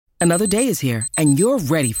Another day is here, and you're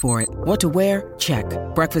ready for it. What to wear? Check.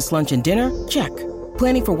 Breakfast, lunch, and dinner? Check.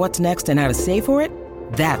 Planning for what's next and how to save for it?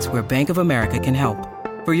 That's where Bank of America can help.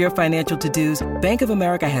 For your financial to-dos, Bank of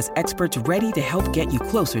America has experts ready to help get you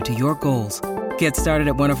closer to your goals. Get started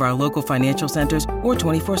at one of our local financial centers or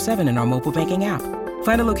 24/7 in our mobile banking app.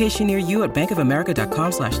 Find a location near you at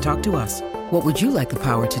bankofamerica.com/talktous. What would you like the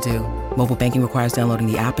power to do? Mobile banking requires downloading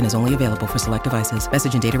the app and is only available for select devices.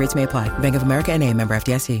 Message and data rates may apply. Bank of America N.A., member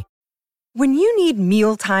FDIC. When you need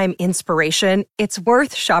mealtime inspiration, it's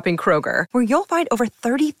worth shopping Kroger, where you'll find over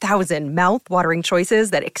 30,000 mouth-watering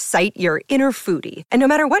choices that excite your inner foodie. And no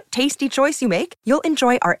matter what tasty choice you make, you'll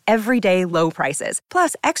enjoy our everyday low prices,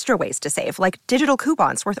 plus extra ways to save, like digital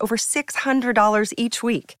coupons worth over $600 each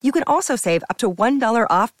week. You can also save up to $1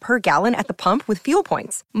 off per gallon at the pump with fuel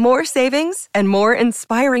points. More savings and more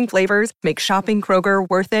inspiring flavors make shopping Kroger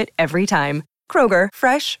worth it every time. Kroger,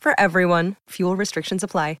 fresh for everyone. Fuel restrictions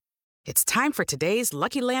apply. It's time for today's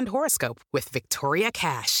Lucky Land horoscope with Victoria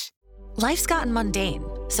Cash. Life's gotten mundane,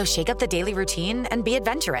 so shake up the daily routine and be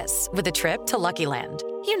adventurous with a trip to Lucky Land.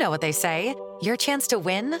 You know what they say, your chance to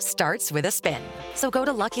win starts with a spin. So go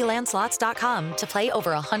to LuckyLandSlots.com to play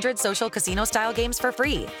over 100 social casino-style games for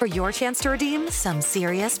free for your chance to redeem some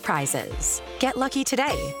serious prizes. Get lucky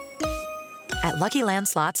today at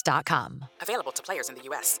LuckyLandSlots.com. Available to players in the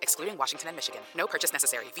U.S., excluding Washington and Michigan. No purchase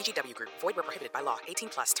necessary. VGW Group. Void where prohibited by law.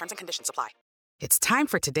 18+. Terms and conditions apply. It's time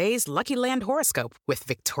for today's Lucky Land horoscope with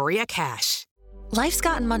Victoria Cash. Life's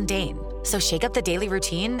gotten mundane, so shake up the daily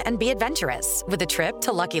routine and be adventurous with a trip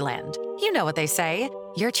to Lucky Land. You know what they say,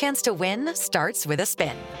 your chance to win starts with a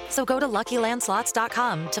spin. So go to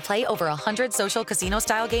LuckyLandSlots.com to play over 100 social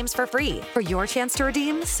casino-style games for free for your chance to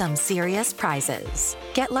redeem some serious prizes.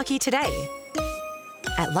 Get lucky today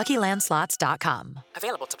at LuckyLandSlots.com.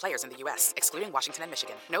 Available to players in the U.S., excluding Washington and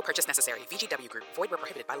Michigan. No purchase necessary. VGW Group. Void where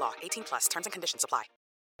prohibited by law. 18+. Terms and conditions apply.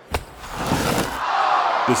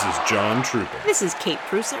 This is John Trooper. This is Kate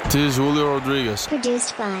Pruser. This is Julio Rodriguez.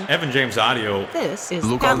 Produced by Evan James Audio. This is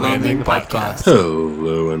Look Out Landing Podcast.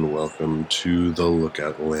 Hello and welcome to the Look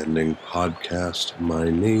Out Landing Podcast. My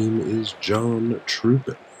name is John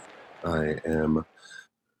Trooper. I am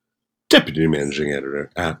Deputy Managing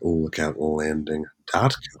Editor at lookoutlanding.com.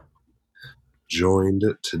 Joined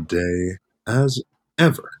today, as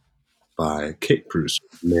ever, by Kate Pruser,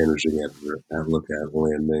 Managing Editor at Lookout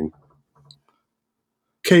Landing.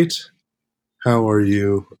 Kate, how are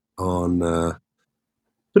you on a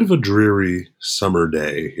bit of a dreary summer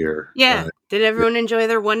day here? Yeah. Did everyone enjoy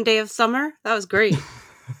their one day of summer? That was great.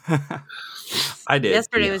 I did.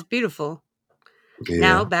 Yesterday was beautiful. Yeah.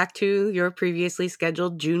 Now back to your previously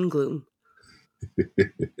scheduled June gloom.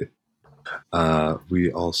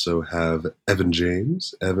 We also have Evan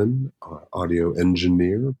James. Evan, our audio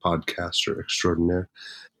engineer, podcaster extraordinaire.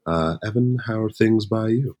 Evan, how are things by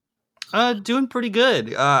you? Doing pretty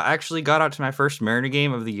good. I actually got out to my first Mariner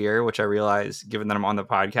game of the year, which I realize, given that I'm on the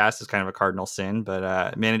podcast, is kind of a cardinal sin,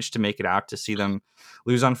 but managed to make it out to see them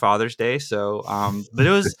lose on Father's Day. So, but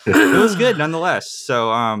it was good nonetheless.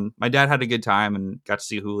 So, my dad had a good time and got to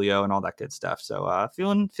see Julio and all that good stuff. So,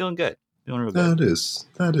 feeling good, feeling real good.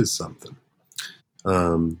 That is something.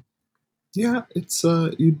 Yeah, it's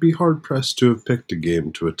you'd be hard pressed to have picked a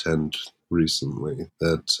game to attend recently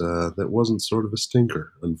that wasn't sort of a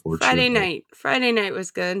stinker, unfortunately. Friday night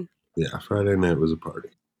was good. Yeah, Friday night was a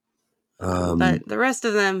party. But the rest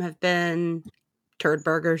of them have been turd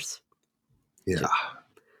burgers. Yeah.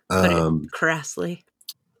 Put it crassly,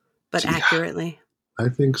 but accurately. I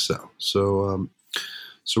think so. So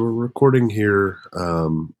we're recording here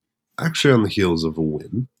actually on the heels of a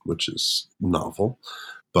win, which is novel,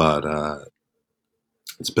 but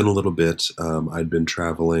it's been a little bit. I'd been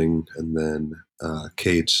traveling, and then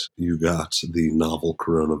Kate, you got the novel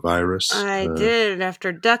coronavirus. I did.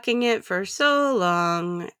 After ducking it for so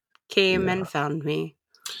long, came and found me.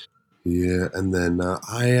 Yeah, and then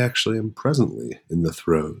I actually am presently in the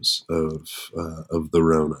throes of the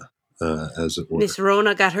Rona, as it were. Miss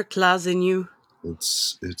Rona got her claws in you.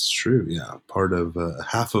 It's true. Yeah, part of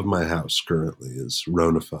half of my house currently is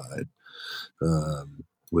Ronified.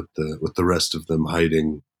 With the rest of them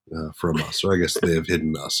hiding from us, or I guess they have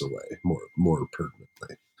hidden us away more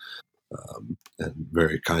permanently, and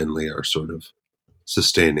very kindly are sort of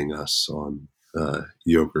sustaining us on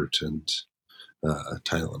yogurt and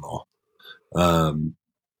Tylenol,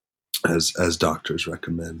 as doctors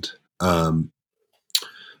recommend. But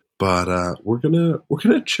we're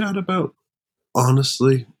gonna chat about,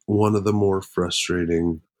 honestly, one of the more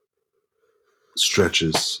frustrating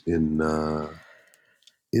stretches in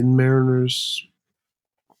Mariners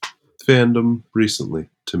fandom recently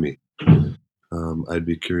to me. I'd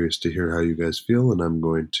be curious to hear how you guys feel, and I'm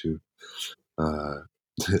going to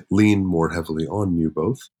lean more heavily on you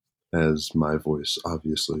both, as my voice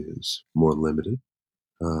obviously is more limited.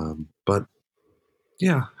 But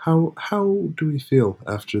yeah, how do we feel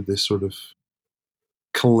after this sort of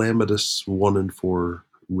calamitous 1-4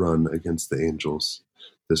 run against the Angels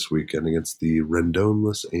this weekend, against the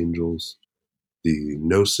Rendoneless Angels, the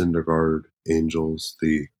no Syndergaard Angels,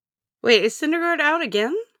 the Wait, is Syndergaard out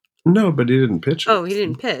again? no, but he didn't pitch. Oh, he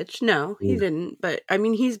didn't pitch. No, he didn't. But I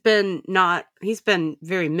mean, he's been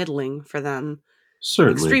very middling for them.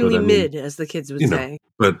 Certainly, extremely but, mid, as the kids would say.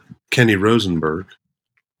 But Kenny Rosenberg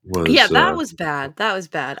was that was bad. That was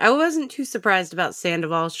bad. I wasn't too surprised about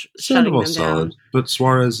Sandoval shutting them solid, down. but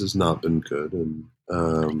Suarez has not been good, and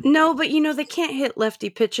no, but they can't hit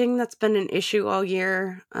lefty pitching. That's been an issue all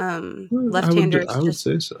year. Left-handers, I would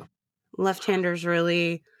say so. Left-handers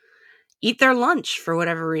really eat their lunch for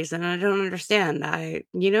whatever reason. I don't understand.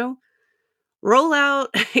 Roll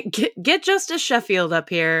out, get Justice Sheffield up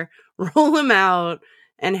here, roll him out,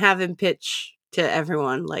 and have him pitch to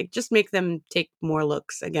everyone. Like, just make them take more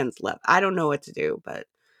looks against left. I don't know what to do, but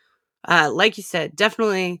like you said,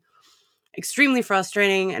 definitely extremely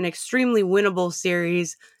frustrating, an extremely winnable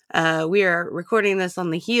series. We are recording this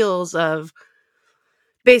on the heels of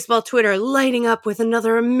baseball Twitter lighting up with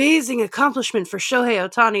another amazing accomplishment for Shohei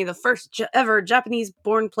Ohtani, the first ever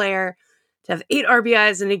Japanese-born player to have 8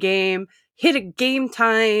 RBIs in a game, hit a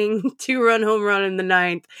game-tying 2-run home run in the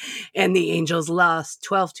 9th, and the Angels lost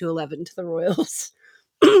 12-11 to the Royals,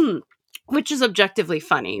 which is objectively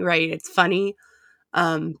funny, right? It's funny,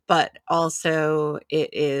 but also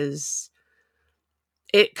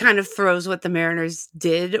it kind of throws what the Mariners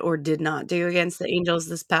did or did not do against the Angels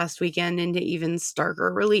this past weekend into even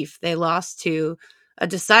starker relief. They lost to a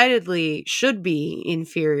decidedly should be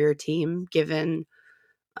inferior team, given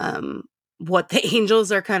what the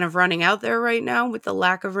Angels are kind of running out there right now with the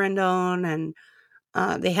lack of Rendon, and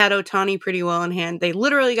they had Ohtani pretty well in hand. They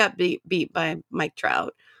literally got beat by Mike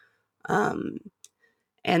Trout. And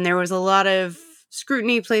there was a lot of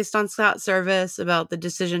scrutiny placed on Scott Servais about the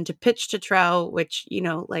decision to pitch to Trout, which, you're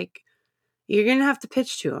going to have to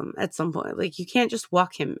pitch to him at some point. Like, you can't just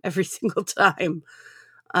walk him every single time.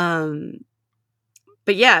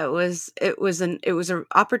 But yeah, it was an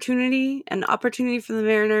opportunity for the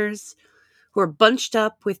Mariners, who are bunched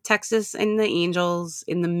up with Texas and the Angels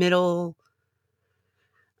in the middle.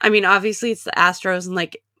 I mean, obviously it's the Astros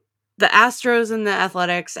and the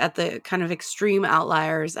Athletics at the kind of extreme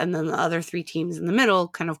outliers, and then the other 3 teams in the middle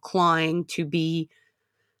kind of clawing to be.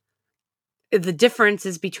 The difference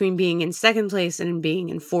is between being in second place and being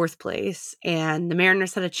in 4th place, and the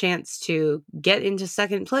Mariners had a chance to get into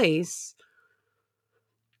second place,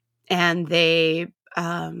 and they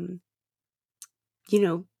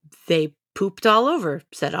pooped all over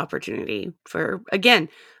said opportunity. For, again,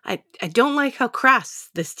 I don't like how crass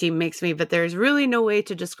this team makes me, but there's really no way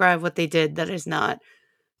to describe what they did that is not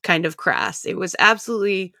kind of crass. It was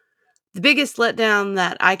absolutely the biggest letdown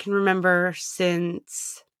that I can remember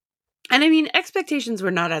since, and I mean, expectations were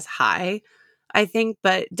not as high, I think,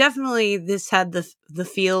 but definitely this had the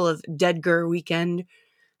feel of Deadger weekend,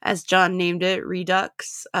 as John named it,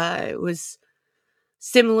 Redux. It was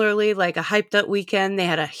similarly like a hyped up weekend. They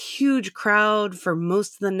had a huge crowd for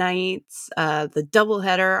most of the nights. The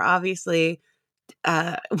doubleheader, obviously,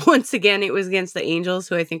 once again, it was against the Angels,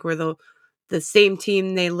 who I think were the same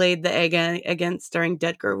team they laid the egg against during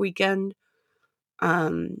Deadger weekend.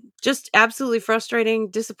 Just absolutely frustrating,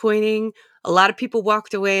 disappointing. A lot of people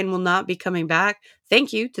walked away and will not be coming back.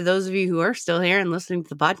 Thank you to those of you who are still here and listening to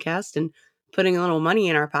the podcast and putting a little money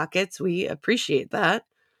in our pockets. We appreciate that.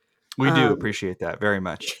 We do appreciate that very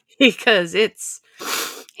much. Because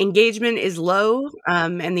engagement is low,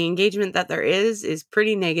 and the engagement that there is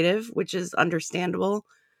pretty negative, which is understandable.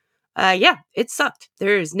 Yeah, it sucked.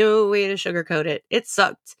 There is no way to sugarcoat it. It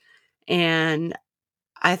sucked. And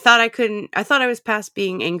I thought I was past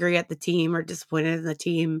being angry at the team or disappointed in the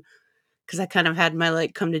team, because I kind of had my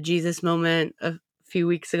come to Jesus moment a few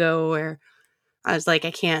weeks ago where I was like,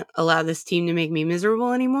 I can't allow this team to make me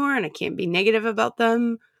miserable anymore, and I can't be negative about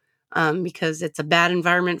them, because it's a bad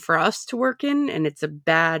environment for us to work in, and it's a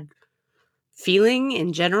bad feeling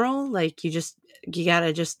in general. Like, you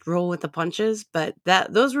gotta just roll with the punches, but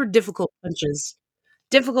those were difficult punches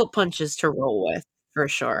to roll with, for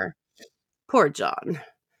sure. Poor John.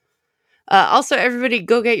 Also, everybody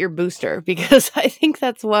go get your booster, because I think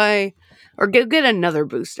that's why, or get another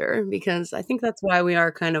booster, because I think that's why we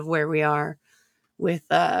are kind of where we are with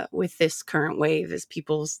this current wave, is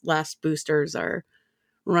people's last boosters are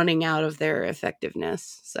running out of their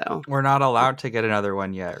effectiveness. So we're not allowed to get another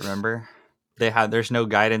one yet, remember? there's no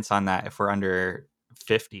guidance on that if we're under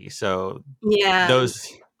 50. So Yeah.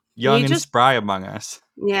 those young and just spry among us.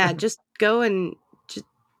 Yeah, just go and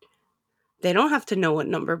they don't have to know what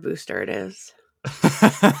number booster it is.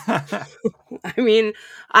 I mean,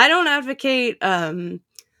 I don't advocate,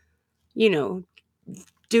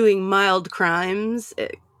 doing mild crimes,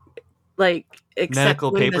 except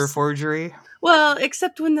Medical when paper forgery. Well,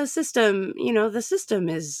 except when the system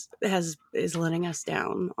is letting us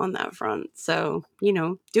down on that front. So,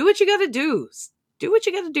 do what you got to do. Do what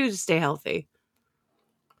you got to do to stay healthy.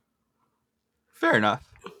 Fair enough.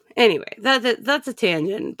 Anyway, that's a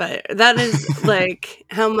tangent, but that is like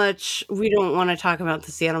how much we don't want to talk about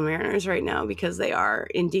the Seattle Mariners right now because they are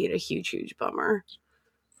indeed a huge, huge bummer.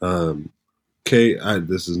 Kay,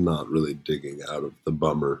 this is not really digging out of the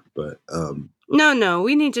bummer, but No,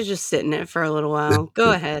 we need to just sit in it for a little while.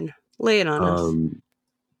 Go ahead, lay it on us.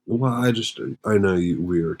 Well, I know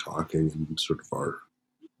we were talking in sort of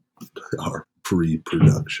our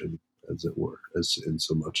pre-production, as it were, as in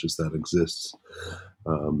so much as that exists.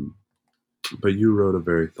 But you wrote a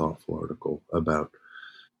very thoughtful article about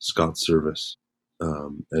Scott Service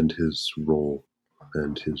and his role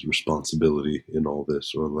and his responsibility in all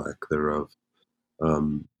this, or lack thereof.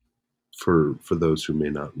 For those who may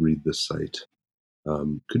not read the site,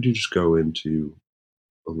 could you just go into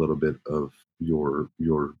a little bit of your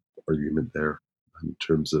argument there in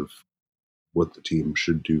terms of what the team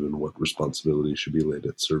should do and what responsibility should be laid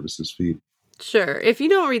at Service's feet? Sure. If you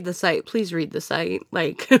don't read the site, please read the site.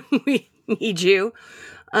 Like, we need you.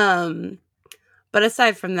 But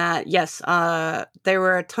aside from that, yes, there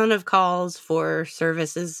were a ton of calls for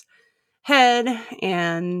Service's head.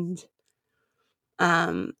 And,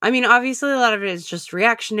 I mean, obviously a lot of it is just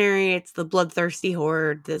reactionary. It's the bloodthirsty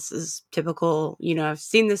horde. This is typical. I've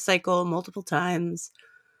seen this cycle multiple times.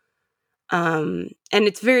 And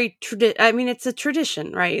it's very it's a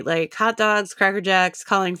tradition, right? Like hot dogs, Cracker Jacks,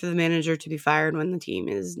 calling for the manager to be fired when the team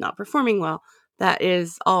is not performing well. That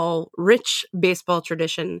is all rich baseball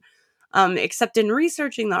tradition. Except in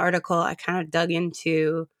researching the article, I kind of dug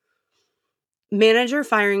into manager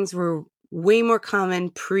firings were way more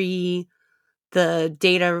common pre the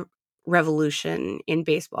data revolution in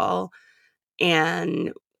baseball.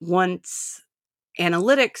 And once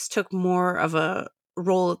analytics took more of a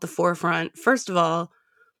role at the forefront, first of all,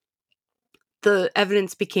 the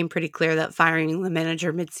evidence became pretty clear that firing the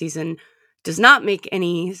manager midseason does not make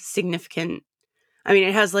any significant. I mean,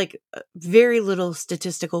 it has like very little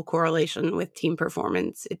statistical correlation with team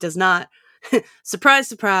performance. It does not. Surprise,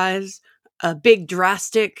 surprise. A big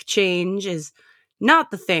drastic change is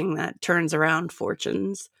not the thing that turns around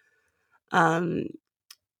fortunes.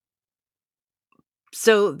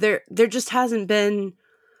 So there just hasn't been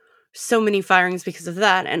so many firings because of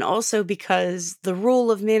that, and also because the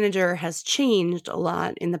role of manager has changed a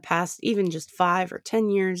lot in the past, even just 5 or 10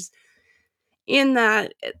 years, in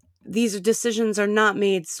that these decisions are not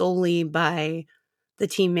made solely by the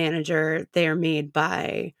team manager. They are made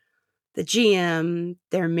by the GM.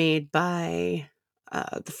 They're made by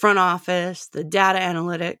the front office, the data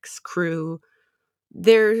analytics crew.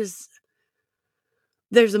 There's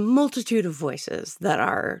a multitude of voices that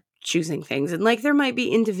are choosing things. And like there might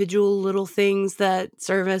be individual little things that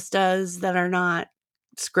Service does that are not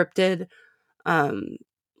scripted.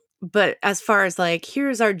 But as far as like,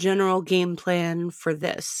 here's our general game plan for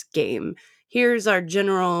this game. Here's our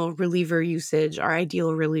general reliever usage, our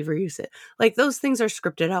ideal reliever usage. Like those things are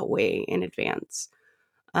scripted out way in advance.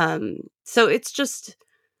 So it's just,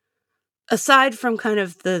 aside from kind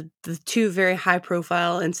of the two very high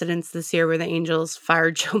profile incidents this year where the Angels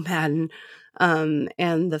fired Joe Madden,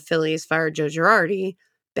 and the Phillies fired Joe Girardi,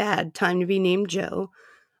 bad time to be named Joe.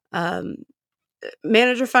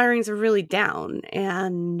 Manager firings are really down,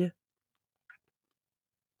 and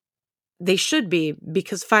they should be,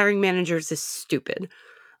 because firing managers is stupid.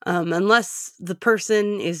 Unless the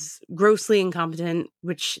person is grossly incompetent,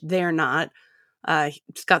 which they're not.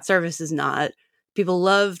 Scott Service is not. People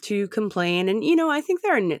love to complain, and, I think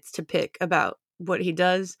there are nits to pick about what he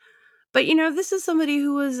does. But, this is somebody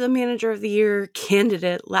who was a manager of the year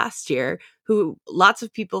candidate last year, who lots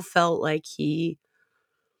of people felt like he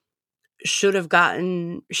should have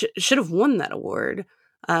won that award.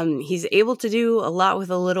 He's able to do a lot with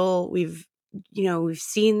a little. We've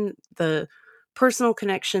seen the personal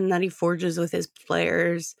connection that he forges with his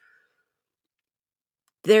players.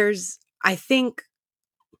 There's, I think,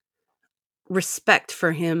 respect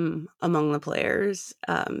for him among the players,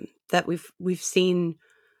 that we've seen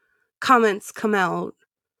comments come out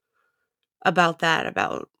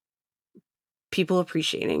about people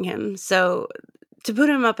appreciating him. So to put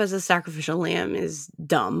him up as a sacrificial lamb is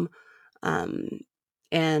dumb. Um,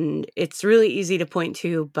 and it's really easy to point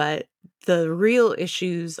to, but the real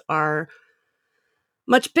issues are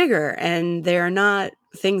much bigger, and they are not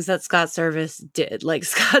things that Scott Service did. Like,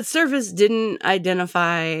 Scott Service didn't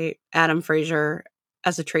identify Adam Frazier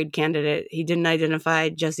as a trade candidate. He didn't identify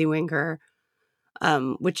Jesse Winker,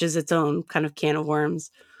 which is its own kind of can of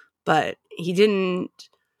worms. But he didn't,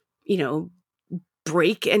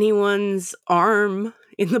 break anyone's arm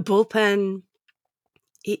in the bullpen.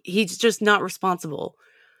 He's just not responsible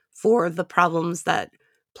for the problems that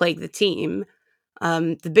plague the team.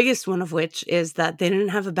 The biggest one of which is that they didn't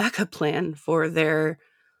have a backup plan for their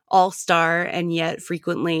all-star and yet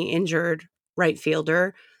frequently injured right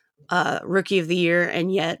fielder, rookie of the year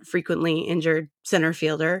and yet frequently injured center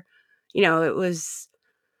fielder. It was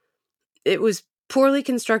poorly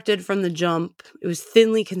constructed from the jump. It was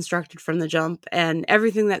thinly constructed from the jump, and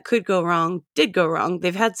everything that could go wrong did go wrong.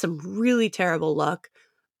 They've had some really terrible luck,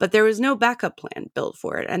 but there was no backup plan built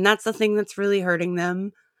for it, and that's the thing that's really hurting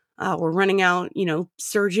them. We're running out,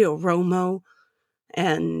 Sergio Romo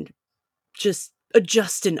and just a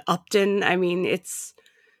Justin Upton. I mean, it's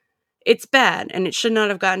bad, and it should not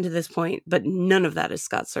have gotten to this point, but none of that is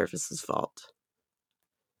Scott Service's fault.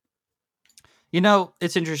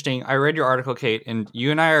 It's interesting. I read your article, Kate, and you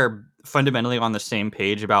and I are fundamentally on the same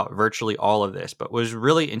page about virtually all of this. But what was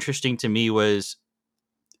really interesting to me was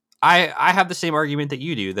I have the same argument that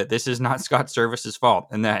you do, that this is not Scott Service's fault,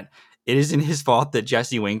 and that it isn't his fault that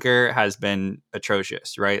Jesse Winker has been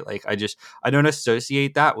atrocious, right? Like, I don't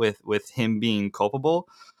associate that with him being culpable.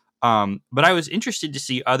 But I was interested to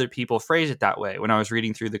see other people phrase it that way when I was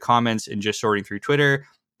reading through the comments and just sorting through Twitter.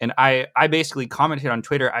 And I basically commented on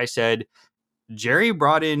Twitter. I said, Jerry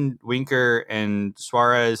brought in Winker and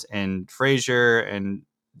Suarez and Frazier, and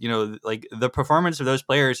like, the performance of those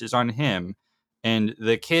players is on him, and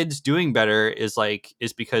the kids doing better is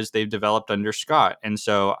because they've developed under Scott. And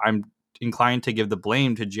so I'm inclined to give the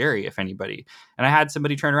blame to Jerry, if anybody. And I had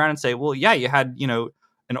somebody turn around and say, well, yeah, you had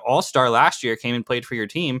an all-star last year, came and played for your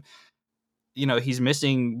team. He's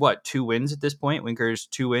missing 2 wins at this point. Winker's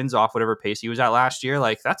 2 wins off whatever pace he was at last year.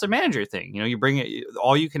 Like, that's a manager thing. You bring it.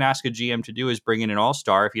 All you can ask a GM to do is bring in an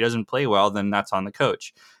all-star. If he doesn't play well, then that's on the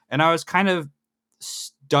coach. And I was kind of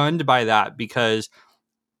stunned by that, because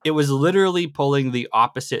it was literally pulling the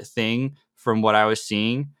opposite thing from what I was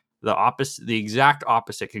seeing, the exact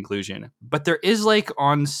opposite conclusion. But there is,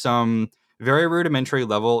 on some very rudimentary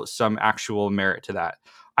level, some actual merit to that.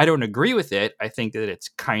 I don't agree with it. I think that it's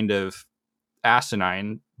kind of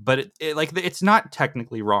asinine, but it's not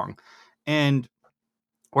technically wrong. And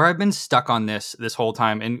where I've been stuck on this whole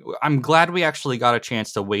time, and I'm glad we actually got a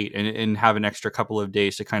chance to wait and have an extra couple of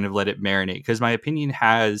days to kind of let it marinate, because my opinion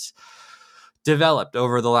has developed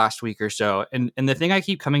over the last week or so. And the thing I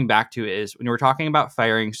keep coming back to is, when we're talking about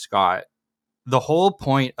firing Scott, the whole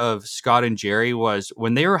point of Scott and Jerry was,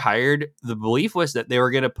 when they were hired, the belief was that they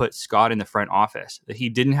were going to put Scott in the front office, that he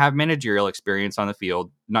didn't have managerial experience on the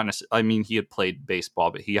field. Not necessarily, I mean, he had played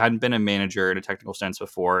baseball, but he hadn't been a manager in a technical sense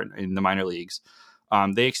before in the minor leagues.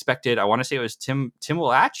 They expected, I want to say it was Tim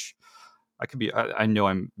Willach. I know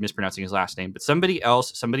I'm mispronouncing his last name, but somebody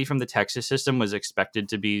from the Texas system was expected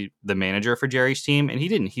to be the manager for Jerry's team, and he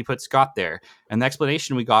didn't. He put Scott there. And the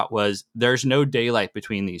explanation we got was, there's no daylight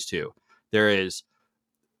between these two. There is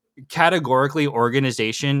categorically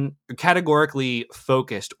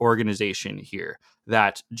focused organization here,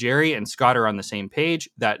 that Jerry and Scott are on the same page,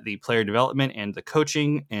 that the player development and the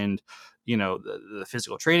coaching and the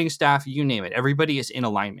physical training staff, you name it, everybody is in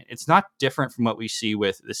alignment. It's not different from what we see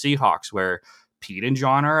with the Seahawks, where Pete and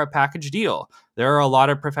John are a package deal. There are a lot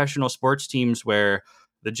of professional sports teams where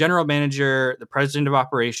the general manager, the president of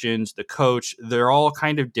operations, the coach, they're all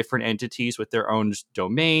kind of different entities with their own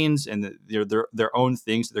domains and their own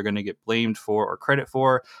things that they're going to get blamed for or credit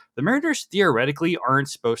for. The Mariners theoretically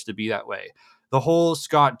aren't supposed to be that way. The whole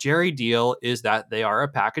Scott Jerry deal is that they are a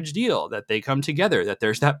package deal, that they come together, that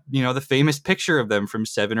there's that, the famous picture of them from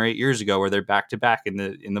 7 or 8 years ago where they're back to back in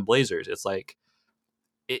the Blazers. It's like,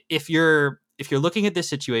 if you're looking at this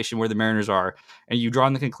situation where the Mariners are, and you've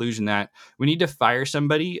drawn the conclusion that we need to fire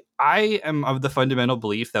somebody, I am of the fundamental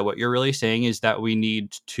belief that what you're really saying is that we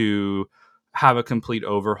need to have a complete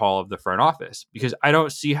overhaul of the front office, because I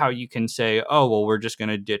don't see how you can say, oh, well, we're just going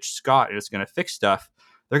to ditch Scott and it's going to fix stuff.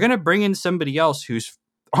 They're going to bring in somebody else who's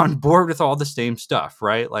on board with all the same stuff,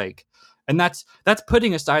 right? Like, and that's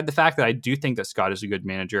putting aside the fact that I do think that Scott is a good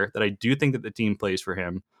manager, that I do think that the team plays for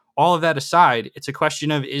him. All of that aside, it's a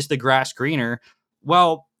question of, is the grass greener?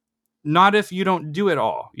 Well, not if you don't do it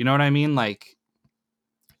all. You know what I mean? Like,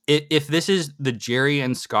 if this is the Jerry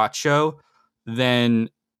and Scott show, then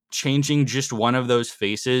changing just one of those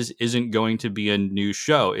faces isn't going to be a new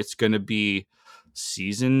show. It's going to be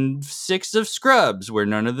season 6 of Scrubs, where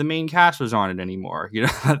none of the main cast was on it anymore. You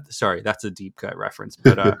know, sorry, that's a deep cut reference,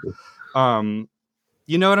 but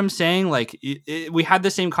you know what I'm saying? Like, we had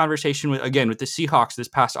the same conversation with the Seahawks this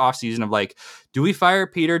past offseason of like, do we fire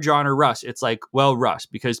Peter, John, or Russ? It's like, well, Russ,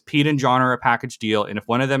 because Pete and John are a package deal. And if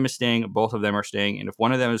one of them is staying, both of them are staying. And if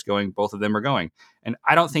one of them is going, both of them are going. And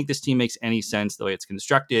I don't think this team makes any sense the way it's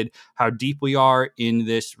constructed, how deep we are in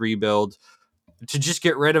this rebuild, to just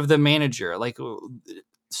get rid of the manager. Like,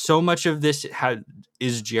 so much of this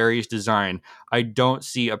is Jerry's design. I don't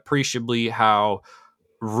see appreciably how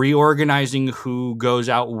reorganizing who goes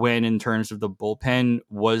out when in terms of the bullpen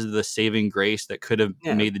was the saving grace that could have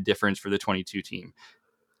made the difference for the 22 team.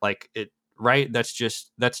 Like, it, right? That's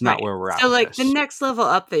not where we're at. So like the next level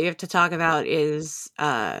up that you have to talk about is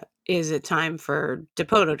it time for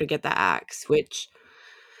Dipoto to get the axe, which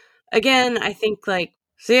again, I think like,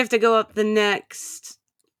 so you have to go up the next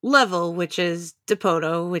level, which is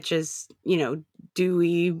Dipoto, which is, you know, do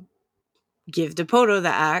we give Dipoto the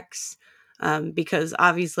axe? Because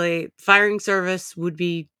obviously firing Service would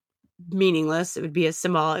be meaningless. It would be a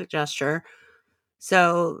symbolic gesture.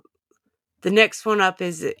 So the next one up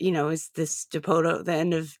is, you know, is this Dipoto, the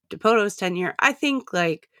end of Dipoto's tenure. I think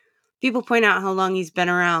like people point out how long he's been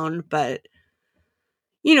around, but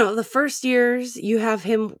you know, the first years you have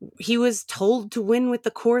him, he was told to win with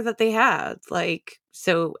the core that they had. Like,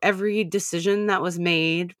 so every decision that was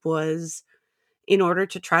made was in order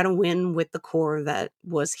to try to win with the core that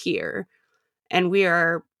was here. And we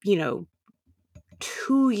are, you know,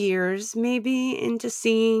 2 years maybe into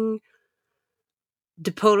seeing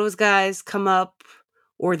Dipoto's guys come up,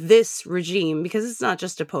 or this regime, because it's not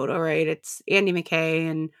just Dipoto, right? It's Andy McKay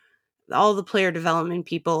and all the player development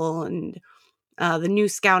people and the new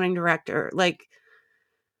scouting director. Like,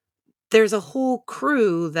 there's a whole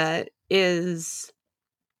crew that is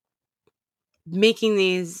making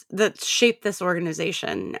these, that shape this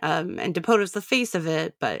organization. And Dipoto's the face of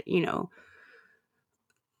it, but, you know,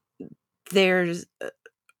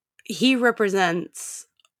 he represents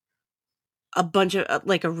a bunch of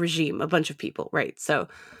like a regime, a bunch of people, right? So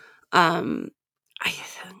I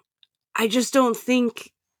just don't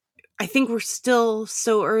think, I think we're still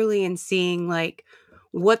so early in seeing like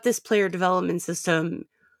what this player development system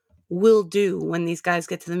will do when these guys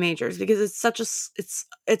get to the majors, because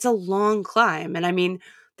it's a long climb. And I mean,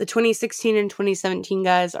 the 2016 and 2017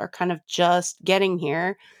 guys are kind of just getting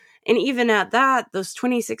here. And even at that, those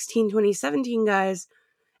 2016, 2017 guys,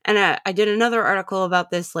 and I did another article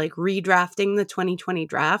about this, like redrafting the 2020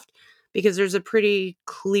 draft, because there's a pretty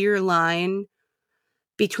clear line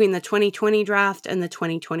between the 2020 draft and the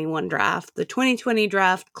 2021 draft. The 2020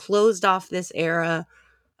 draft closed off this era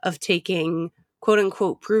of taking quote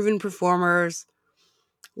unquote proven performers,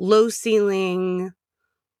 low ceiling,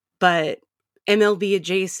 but MLB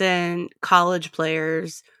adjacent college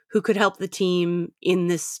players who could help the team in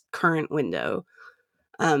this current window.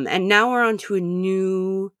 And now we're on to a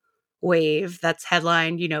new wave that's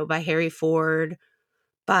headlined, you know, by Harry Ford,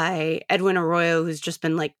 by Edwin Arroyo, who's just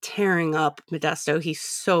been like tearing up Modesto. He's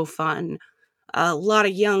so fun. A lot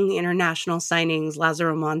of young international signings,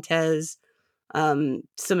 Lazaro Montes,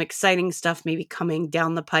 some exciting stuff maybe coming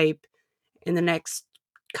down the pipe in the next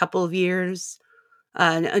couple of years.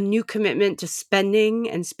 A new commitment to spending,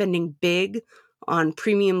 and spending big on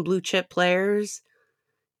premium blue chip players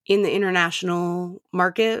in the international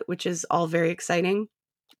market, which is all very exciting.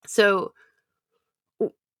 So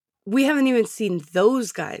we haven't even seen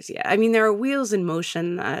those guys yet. I mean, there are wheels in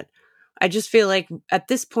motion that I just feel like at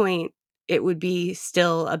this point, it would be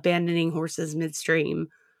still abandoning horses midstream.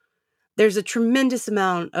 There's a tremendous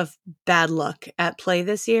amount of bad luck at play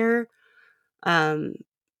this year.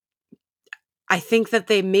 I think that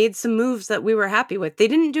they made some moves that we were happy with. They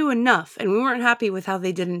didn't do enough, and we weren't happy with how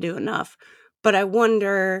they didn't do enough. But I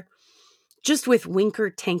wonder, just with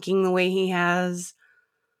Winker tanking the way he has,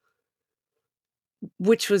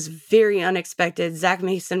 which was very unexpected. Zach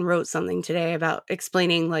Mason wrote something today about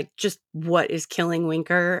explaining like just what is killing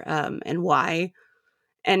Winker and why.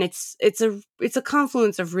 And it's a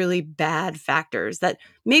confluence of really bad factors that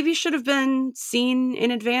maybe should have been seen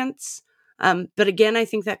in advance. But again, I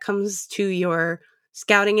think that comes to your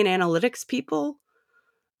scouting and analytics people.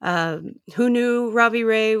 Who knew Robbie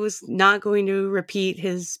Ray was not going to repeat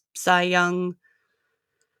his Cy Young?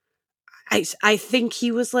 I think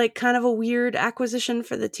he was like kind of a weird acquisition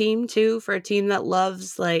for the team too, for a team that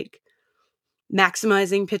loves like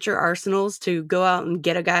maximizing pitcher arsenals. To go out and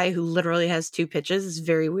get a guy who literally has 2 pitches is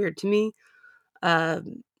very weird to me. I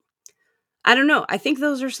don't know. I think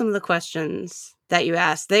those are some of the questions that you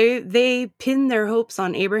asked. They pinned their hopes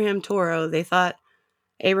on Abraham Toro. They thought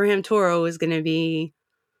Abraham Toro was going to be,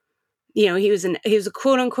 he was a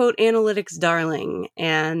quote unquote analytics darling,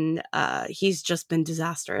 and he's just been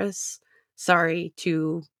disastrous. Sorry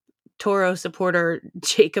to Toro supporter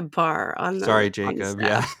Jacob Parr on the Sorry, Jacob.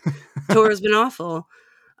 Yeah. Toro's been awful.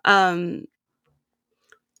 There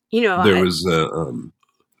was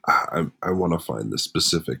I want to find the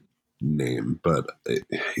specific name, but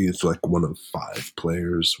he's like one of 5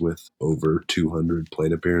 players with over 200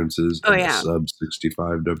 plate appearances and a sub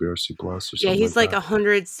 65 WRC plus or something. Yeah, he's like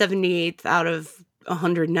 178th out of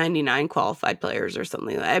 199 qualified players or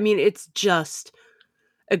something. I mean, it's just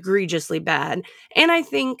egregiously bad. And I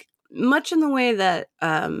think much in the way that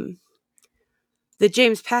the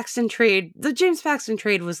James Paxton trade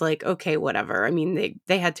was like, okay, whatever. I mean,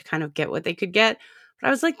 they had to kind of get what they could get. But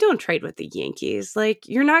I was like, don't trade with the Yankees. Like,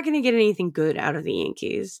 you're not going to get anything good out of the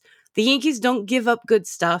Yankees. The Yankees don't give up good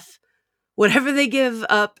stuff. Whatever they give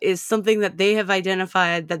up is something that they have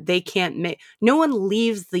identified that they can't make. No one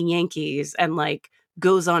leaves the Yankees and like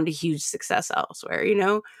goes on to huge success elsewhere,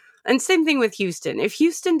 And same thing with Houston. If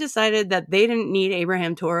Houston decided that they didn't need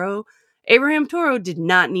Abraham Toro did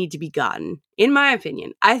not need to be gotten, in my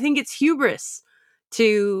opinion. I think it's hubris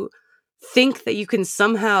to think that you can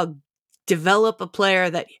somehow develop a player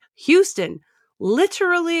that Houston,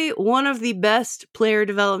 literally one of the best player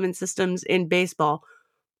development systems in baseball,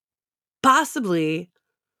 possibly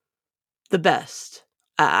the best.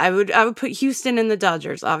 I would put Houston and the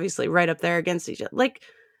Dodgers obviously right up there against each other. Like,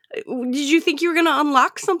 did you think you were going to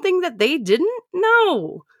unlock something that they didn't?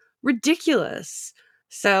 No. Ridiculous.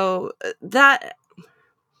 So that,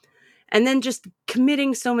 and then just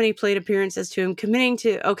committing so many plate appearances to him, committing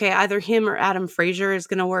to, okay, either him or Adam Frazier is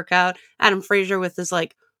going to work out. Adam Frazier with this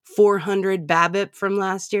like 400 BABIP from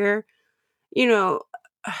last year.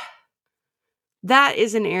 That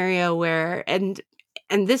is an area where, and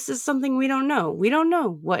this is something we don't know. We don't know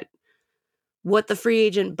what the free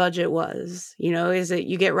agent budget was. Is it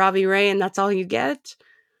you get Robbie Ray and that's all you get?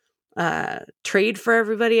 Trade for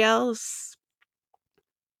everybody else?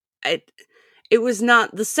 It was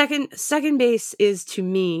not the second base is to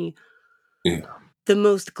me the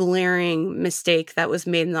most glaring mistake that was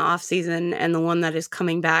made in the offseason, and the one that is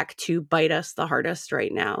coming back to bite us the hardest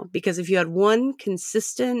right now. Because if you had one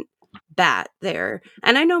consistent bat there,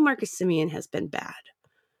 and I know Marcus Semien has been bad.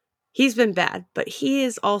 He's been bad, but he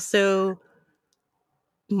is also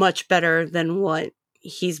much better than what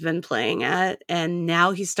he's been playing at. And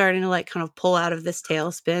now he's starting to like kind of pull out of this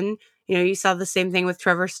tailspin. You saw the same thing with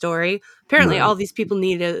Trevor Story. Apparently all these people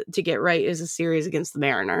needed to get right is a series against the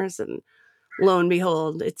Mariners. And lo and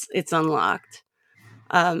behold, it's unlocked.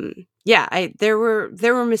 There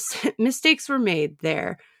were mistakes were made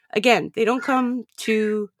there. Again, they don't come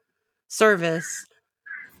to service.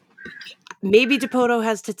 Maybe Dipoto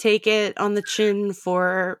has to take it on the chin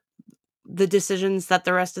for the decisions that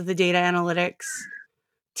the rest of the data analytics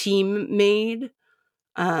team made.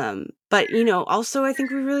 But also I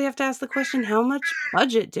think we really have to ask the question, how much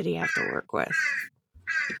budget did he have to work with?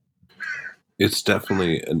 It's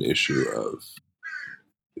definitely an issue of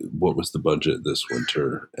what was the budget this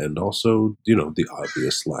winter, and also, the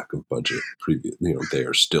obvious lack of budget previous. They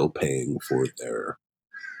are still paying for their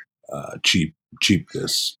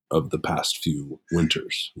cheapness of the past few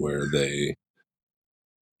winters, where they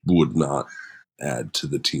would not add to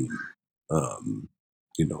the team,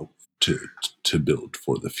 to build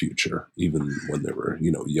for the future, even when there were,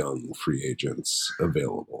 young free agents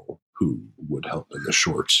available who would help in the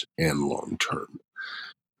short and long term.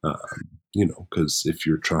 Because if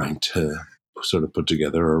you're trying to sort of put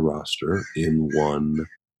together a roster in one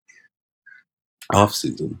off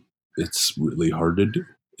season, it's really hard to do.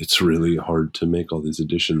 It's really hard to make all these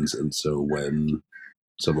additions. And so when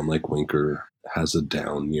someone like Winker has a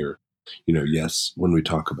down year, yes, when we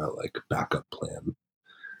talk about like backup plan,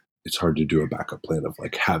 it's hard to do a backup plan of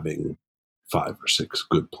like having 5 or 6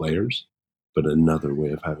 good players. But another way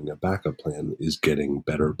of having a backup plan is getting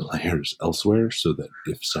better players elsewhere, so that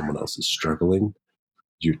if someone else is struggling,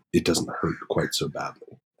 it doesn't hurt quite so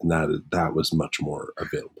badly. And that was much more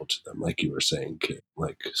available to them. Like you were saying, Kit,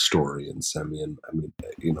 like Story and Semien. I mean,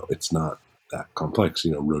 it's not that complex.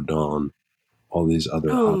 Rodon, all these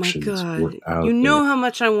other options were out there. How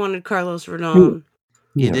much I wanted Carlos Rodon.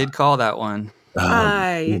 You did call that one.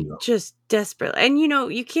 Just desperately. And,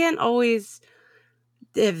 you can't always...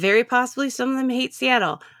 Very possibly some of them hate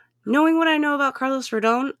Seattle. Knowing what I know about Carlos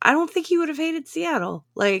Rodon, I don't think he would have hated Seattle.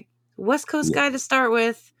 Like, West Coast guy to start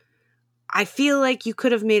with, I feel like you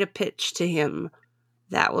could have made a pitch to him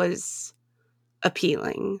that was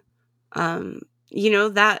appealing.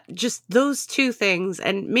 that just those two things,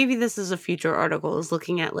 and maybe this is a future article, is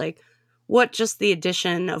looking at like what just the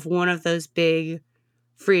addition of one of those big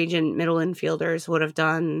free agent middle infielders would have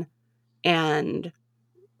done, and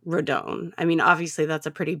Rodon. I mean, obviously that's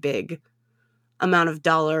a pretty big amount of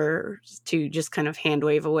dollars to just kind of hand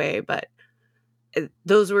wave away, but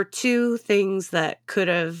those were two things that could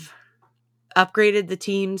have upgraded the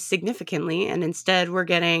team significantly, and instead we're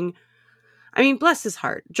getting, I mean, bless his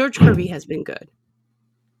heart, George Kirby has been good.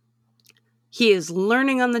 He is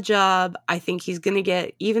learning on the job. I think he's going to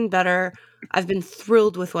get even better. I've been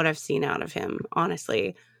thrilled with what I've seen out of him,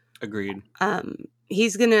 honestly. Agreed. I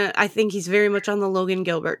think he's very much on the Logan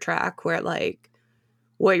Gilbert track, where like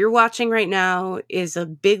what you're watching right now is a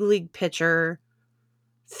big league pitcher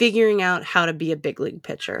figuring out how to be a big league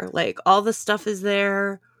pitcher. Like all the stuff is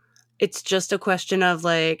there. It's just a question of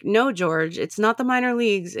like, no, George, it's not the minor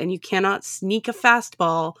leagues, and you cannot sneak a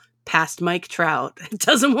fastball past Mike Trout. It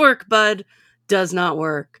doesn't work, bud. Does not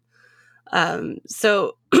work.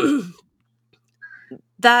 So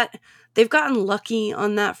that they've gotten lucky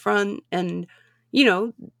on that front, and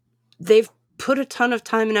they've put a ton of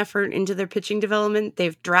time and effort into their pitching development.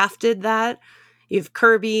 They've drafted that. You have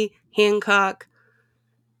Kirby, Hancock,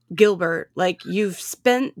 Gilbert. Like, you've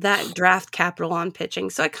spent that draft capital on pitching.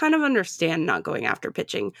 So I kind of understand not going after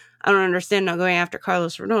pitching. I don't understand not going after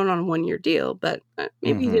Carlos Rodon on a 1-year deal, but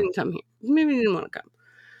maybe he didn't come here. Maybe he didn't want to come.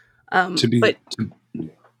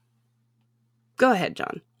 Go ahead,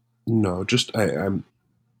 John. No, just I'm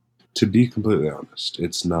to be completely honest,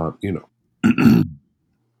 it's not,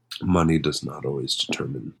 money does not always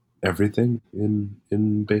determine everything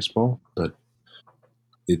in baseball, but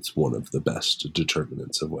it's one of the best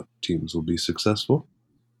determinants of what teams will be successful.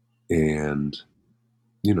 And,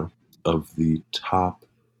 of the top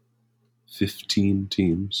 15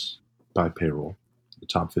 teams by payroll, the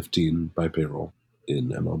top 15 by payroll in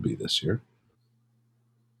MLB this year,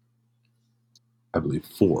 I believe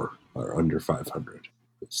 4 are under 500.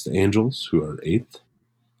 It's the Angels, who are 8th.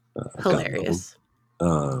 Hilarious.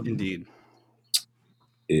 Indeed.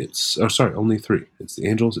 Only 3. It's the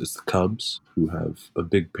Angels, it's the Cubs, who have a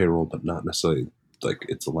big payroll, but not necessarily, like,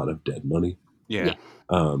 it's a lot of dead money. Yeah.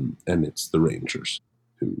 And it's the Rangers,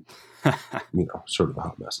 who, sort of a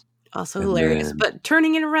hot mess. Also hilarious, but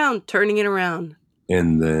turning it around.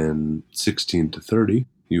 And then 16 to 30,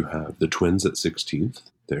 you have the Twins at 16th.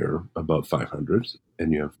 They're above 500.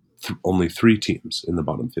 And you have only 3 teams in the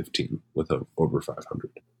bottom 15 with over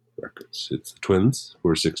 500 records. It's the Twins, who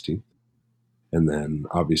are 16th. And then,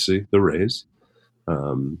 obviously, the Rays,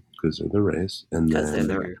 because they're the Rays. And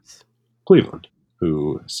then Cleveland,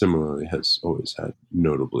 who similarly has always had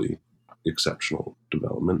notably exceptional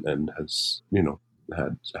development and has,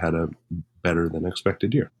 had a better than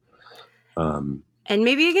expected year. And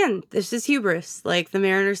maybe, again, this is hubris. Like, the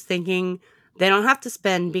Mariners thinking they don't have to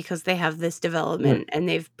spend because they have this development, and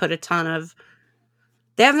they've put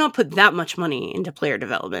they have not put that much money into player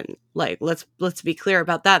development. Like, let's be clear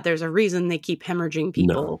about that. There's a reason they keep hemorrhaging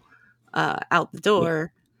people out the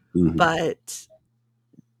door, but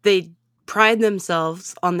they pride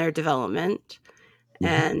themselves on their development.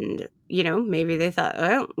 And, maybe they thought,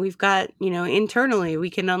 well, we've got, internally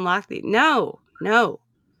we can unlock the, no.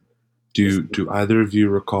 Do either of you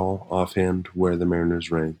recall offhand where the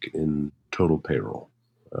Mariners rank in total payroll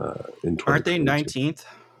in 2022? Aren't they 19th?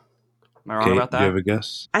 Am I wrong about that? Do you have a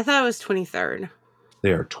guess? I thought it was 23rd.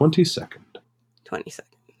 They are 22nd. 22nd.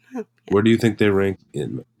 Oh, yeah. Where do you think they rank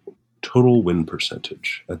in total win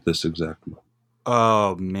percentage at this exact moment?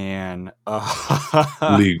 Oh, man.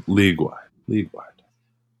 League-wide.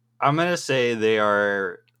 I'm going to say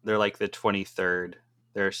they're like the 23rd.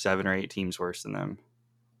 There are 7 or 8 teams worse than them.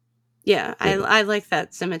 Yeah, I like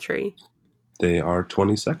that symmetry. They are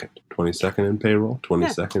 22nd. 22nd in payroll,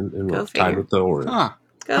 22nd in tied with the Orioles. Huh.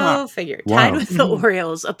 Go figure. Wow. Tied with the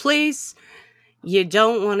Orioles, a place you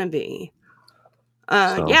don't want to be.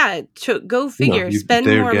 Go figure. Spend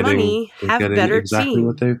more money, have better exactly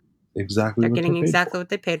team. They're getting exactly what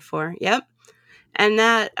they paid for. Yep. And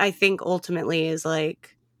that, I think, ultimately is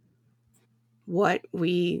like what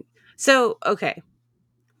we... So, okay.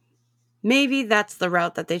 Maybe that's the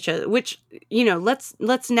route that they chose, which,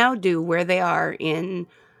 let's now do where they are in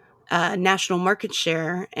national market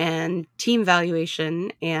share and team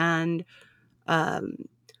valuation and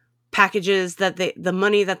packages that the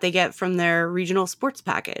money that they get from their regional sports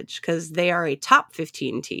package, because they are a top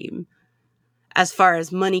 15 team as far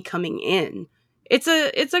as money coming in. It's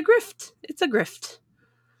a grift. It's a grift.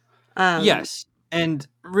 Yes. And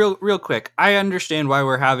real quick, I understand why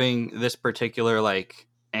we're having this particular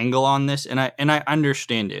angle on this, and I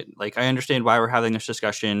understand it. Like, I understand why we're having this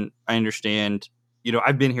discussion. I understand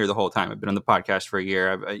I've been here the whole time. I've been on the podcast for a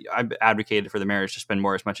year. I've advocated for the Mariners to spend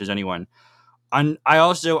more as much as anyone. I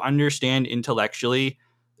also understand intellectually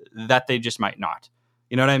that they just might not.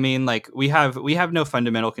 You know what I mean? Like we have no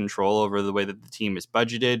fundamental control over the way that the team is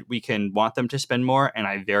budgeted. We can want them to spend more, and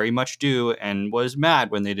I very much do, and was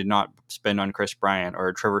mad when they did not spend on Chris Bryant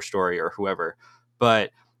or Trevor Story or whoever.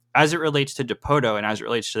 But as it relates to Dipoto and as it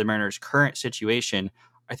relates to the Mariners' current situation,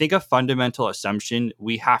 I think a fundamental assumption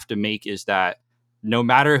we have to make is that no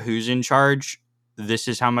matter who's in charge, this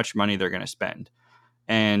is how much money they're going to spend.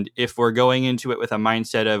 And if we're going into it with a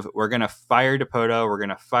mindset of we're going to fire Dipoto, we're going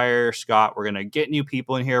to fire Scott, we're going to get new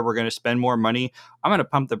people in here, we're going to spend more money, I'm going to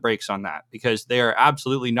pump the brakes on that because they are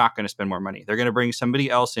absolutely not going to spend more money. They're going to bring somebody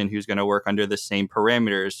else in who's going to work under the same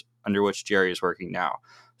parameters under which Jerry is working now.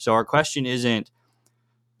 So our question isn't,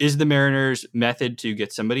 is the Mariners' method to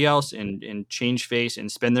get somebody else and change face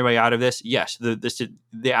and spend their way out of this? Yes,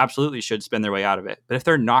 they absolutely should spend their way out of it. But if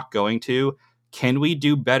they're not going to, can we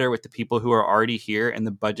do better with the people who are already here and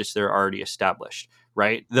the budgets that are already established?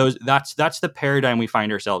 Right? That's the paradigm we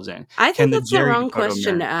find ourselves in. I think that's the wrong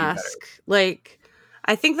question to ask. Like,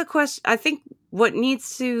 I think what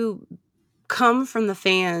needs to come from the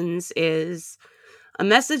fans is a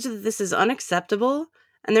message that this is unacceptable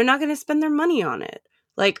and they're not going to spend their money on it.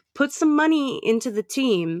 Like, put some money into the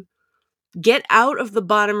team, get out of the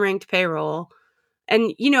bottom ranked payroll.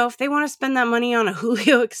 And, if they want to spend that money on a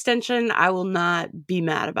Julio extension, I will not be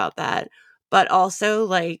mad about that. But also,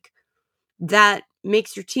 like, that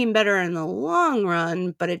makes your team better in the long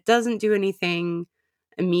run, but it doesn't do anything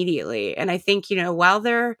immediately. And I think, while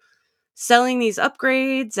they're selling these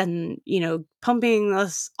upgrades and, pumping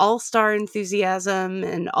this all-star enthusiasm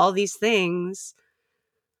and all these things,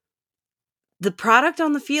 the product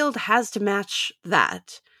on the field has to match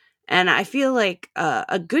that. And I feel like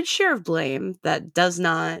a good share of blame that does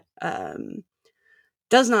not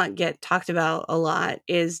get talked about a lot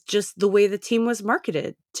is just the way the team was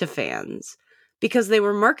marketed to fans, because they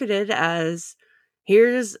were marketed as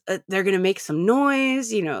they're going to make some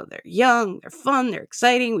noise. They're young, they're fun, they're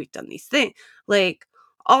exciting. We've done these things, like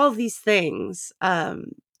all these things,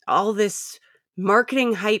 all this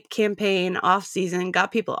marketing hype campaign off season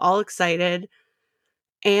got people all excited,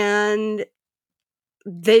 and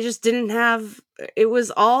they just didn't have, it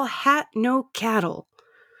was all hat, no cattle.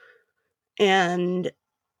 And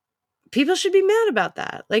people should be mad about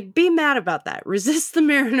that. Like, be mad about that. Resist the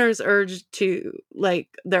Mariners' urge to, like,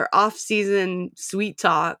 their off-season sweet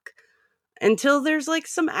talk until there's, like,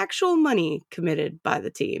 some actual money committed by the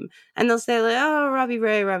team. And they'll say, like, oh, Robbie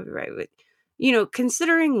Ray. But,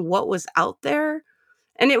 considering what was out there,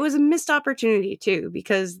 and it was a missed opportunity, too,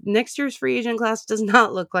 because next year's free agent class does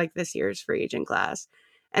not look like this year's free agent class.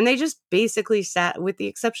 And they just basically sat, with the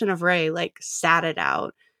exception of Ray, like, sat it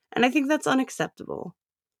out. And I think that's unacceptable.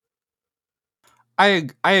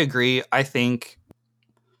 I agree. I think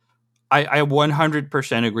I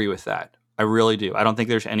 100% agree with that. I really do. I don't think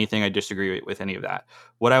there's anything I disagree with any of that.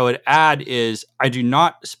 What I would add is I do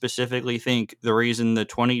not specifically think the reason the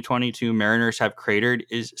 2022 Mariners have cratered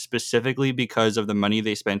is specifically because of the money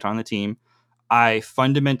they spent on the team. I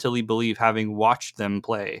fundamentally believe, having watched them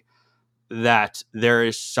play, that there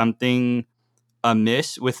is something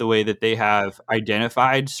amiss with the way that they have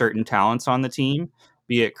identified certain talents on the team,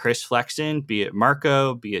 be it Chris Flexen, be it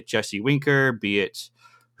Marco, be it Jesse Winker, be it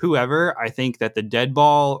whoever. I think that the dead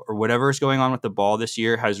ball or whatever is going on with the ball this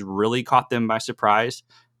year has really caught them by surprise,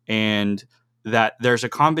 and that there's a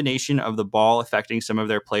combination of the ball affecting some of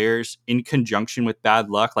their players in conjunction with bad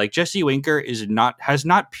luck. Like, Jesse Winker has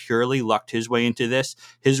not purely lucked his way into this.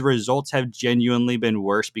 His results have genuinely been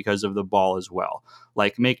worse because of the ball as well.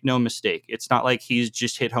 Like, make no mistake, it's not like he's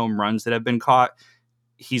just hit home runs that have been caught.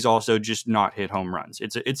 He's also just not hit home runs.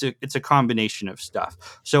 It's a combination of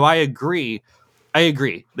stuff. So I agree.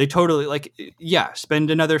 They totally, like, yeah,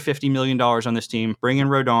 spend another $50 million on this team, bring in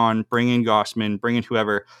Rodon, bring in Gausman, bring in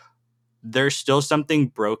whoever. There's still something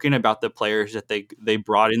broken about the players that they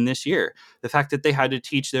brought in this year. The fact that they had to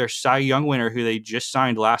teach their Cy Young winner, who they just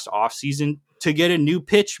signed last offseason, to get a new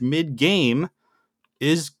pitch mid-game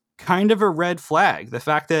is kind of a red flag. The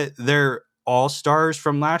fact that their all-stars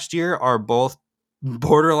from last year are both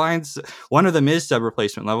borderlines. One of them is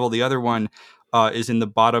sub-replacement level. The other one is in the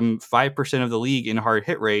bottom 5% of the league in hard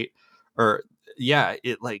hit rate. Or, yeah,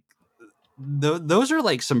 it like those are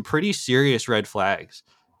like some pretty serious red flags.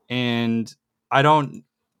 And I don't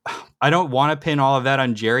want to pin all of that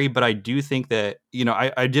on Jerry, but I do think that,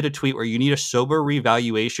 I did a tweet where you need a sober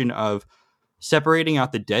reevaluation of separating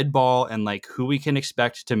out the dead ball and like who we can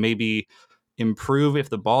expect to maybe improve if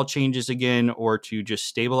the ball changes again, or to just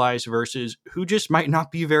stabilize versus who just might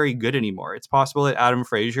not be very good anymore. It's possible that Adam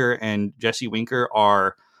Frazier and Jesse Winker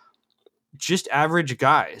are just average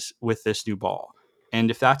guys with this new ball.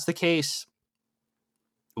 And if that's the case,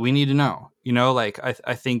 we need to know. Like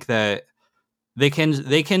I think that they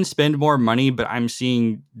can spend more money, but I'm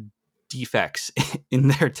seeing defects in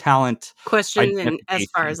their talent Question and as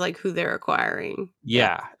far identification. as like who they're acquiring.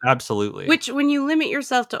 Yeah, absolutely. Which, when you limit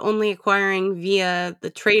yourself to only acquiring via the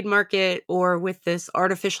trade market or with this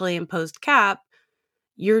artificially imposed cap,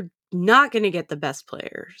 you're not going to get the best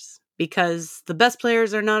players because the best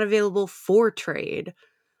players are not available for trade.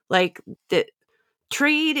 Like, the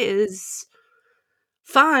trade is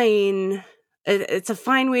fine. It's a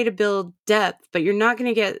fine way to build depth, but you're not going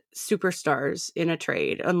to get superstars in a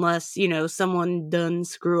trade unless, someone done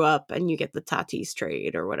screw up and you get the Tatis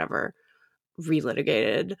trade or whatever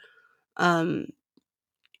relitigated. It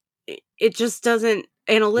just doesn't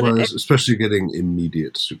especially getting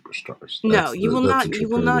immediate superstars. No, you will not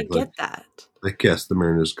get that. Like, yes, the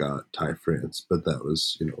Mariners got Ty France, but that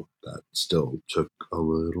was, that still took a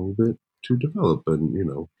little bit to develop, and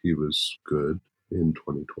he was good in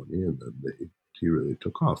 2020, and then he really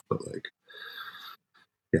took off. But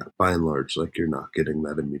yeah, by and large, you're not getting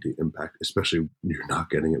that immediate impact, especially you're not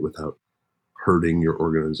getting it without hurting your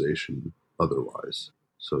organization otherwise.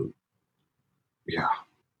 So yeah,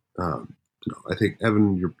 I think,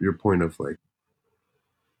 Evan, your point of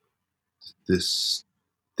this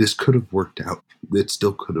could have worked out. It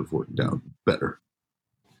still could have worked out better.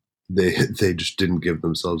 They just didn't give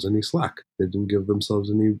themselves any slack. They didn't give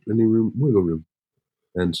themselves any wiggle room,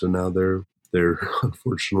 and so now they're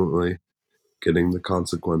unfortunately getting the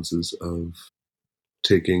consequences of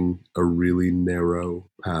taking a really narrow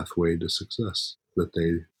pathway to success that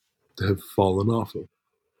they have fallen off of.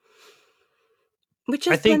 Which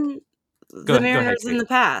has been the Mariners in the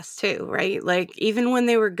past too, right? Like, even when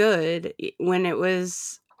they were good, when it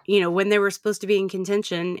was, when they were supposed to be in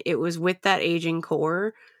contention, it was with that aging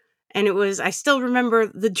core. And I still remember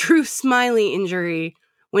the Drew Smyly injury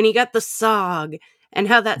when he got the SOG and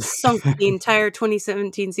how that sunk the entire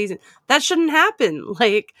 2017 season. That shouldn't happen.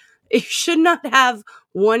 Like, you should not have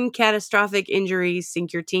one catastrophic injury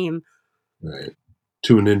sink your team. Right.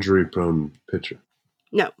 To an injury-prone pitcher.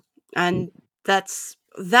 No. And that's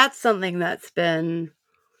something that's been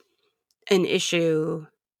an issue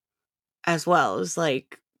as well. Is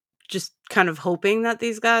just kind of hoping that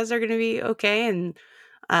these guys are going to be okay. And,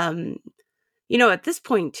 at this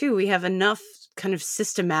point too, we have enough kind of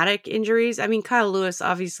systematic injuries. I mean, Kyle Lewis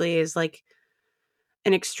obviously is an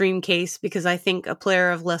extreme case because I think a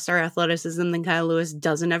player of lesser athleticism than Kyle Lewis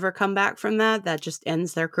doesn't ever come back from that. That just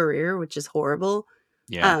ends their career, which is horrible.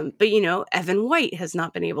 Yeah. But Evan White has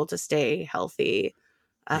not been able to stay healthy.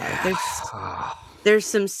 There's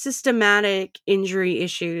some systematic injury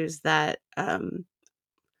issues that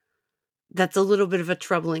that's a little bit of a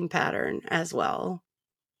troubling pattern as well.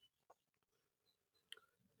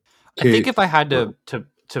 I think if I had to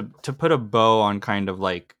put a bow on kind of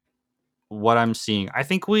what I'm seeing, I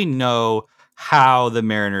think we know how the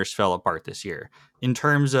Mariners fell apart this year. In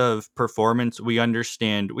terms of performance, we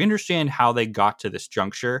understand how they got to this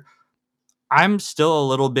juncture. I'm still a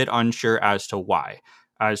little bit unsure as to why,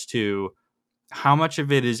 as to how much of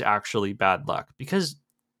it is actually bad luck, because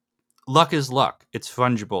luck is luck. It's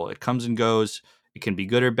fungible. It comes and goes. It can be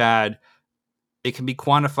good or bad. It can be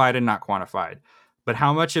quantified and not quantified. But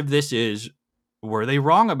how much of this were they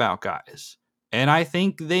wrong about guys? And I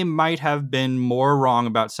think they might have been more wrong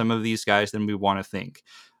about some of these guys than we want to think.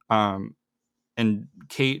 And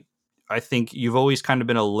Kate, I think you've always kind of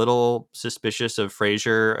been a little suspicious of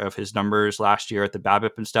Frazier, of his numbers last year at the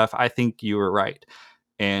BABIP and stuff. I think you were right.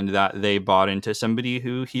 And that they bought into somebody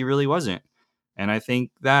who he really wasn't. And I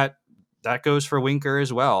think that goes for Winker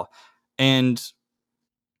as well. And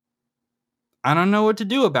I don't know what to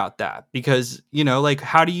do about that because,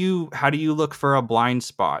 how do you look for a blind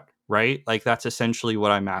spot, right? That's essentially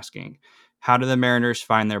what I'm asking. How do the Mariners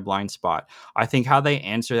find their blind spot? I think how they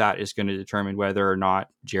answer that is going to determine whether or not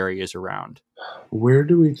Jerry is around. Where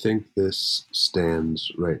do we think this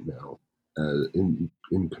stands right now in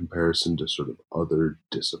comparison to sort of other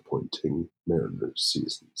disappointing Mariners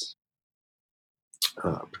seasons?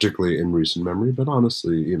 Particularly in recent memory, but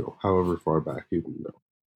honestly, however far back you can go.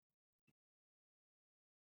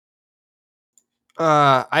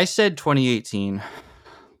 I said 2018.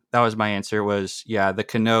 That was my answer. The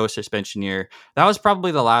Cano suspension year. That was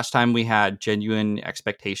probably the last time we had genuine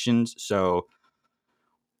expectations. So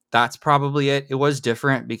that's probably it. It was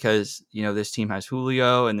different because, this team has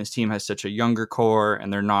Julio and this team has such a younger core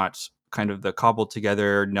and they're not kind of the cobbled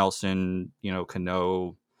together Nelson,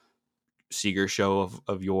 Cano, Seager show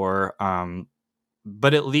of yore.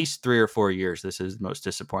 But at least 3 or 4 years, this is the most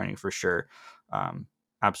disappointing for sure.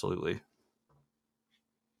 Absolutely.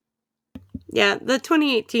 Yeah, the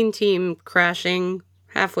 2018 team crashing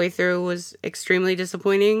halfway through was extremely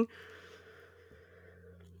disappointing.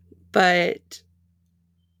 But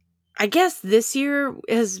I guess this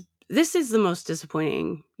is the most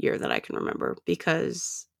disappointing year that I can remember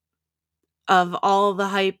because of all the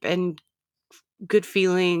hype and good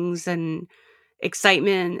feelings and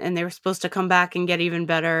excitement, and they were supposed to come back and get even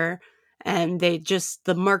better. And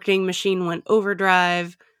the marketing machine went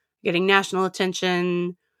overdrive, getting national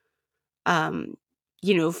attention.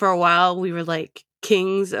 For a while we were like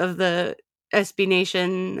kings of the SB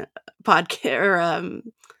Nation podcast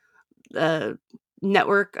or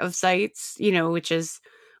network of sites, which is,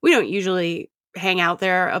 we don't usually hang out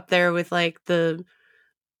up there with like the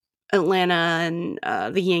Atlanta and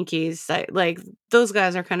the Yankees. Like those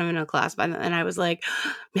guys are kind of in a class by then. And I was like,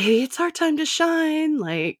 maybe it's our time to shine.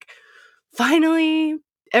 Like finally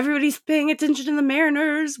everybody's paying attention to the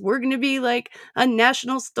Mariners. We're going to be like a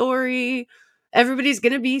national story. Everybody's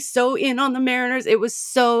going to be so in on the Mariners. It was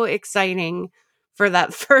so exciting for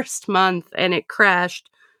that first month, and it crashed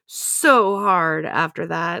so hard after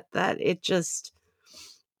that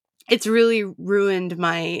it's really ruined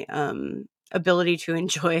my ability to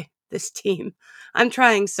enjoy this team. I'm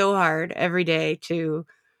trying so hard every day to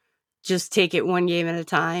just take it one game at a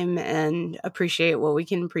time and appreciate what we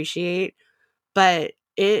can appreciate. But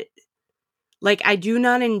I do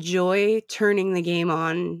not enjoy turning the game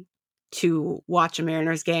on to watch a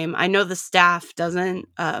Mariners game. I know the staff doesn't.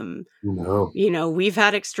 No. We've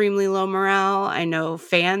had extremely low morale. I know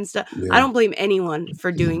fans. I don't blame anyone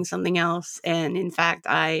for doing something else. And in fact,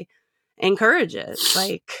 I encourage it.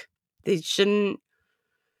 Like, they shouldn't.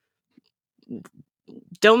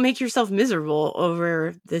 Don't make yourself miserable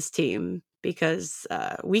over this team, because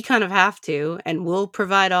we kind of have to, and we'll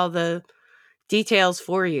provide all the details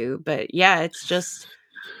for you. But yeah, it's just,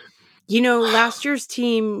 last year's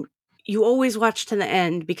team, you always watch to the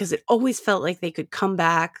end because it always felt like they could come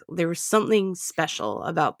back. There was something special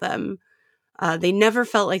about them. They never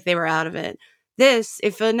felt like they were out of it.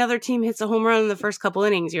 If another team hits a home run in the first couple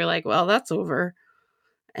innings, you're like, well, that's over.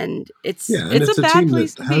 And it's a bad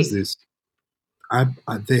place to be.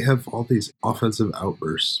 They have all these offensive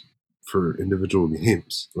outbursts for individual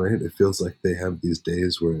games, right? It feels like they have these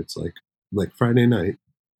days where it's like Friday night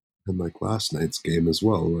and like last night's game as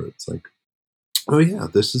well, where it's like, oh yeah,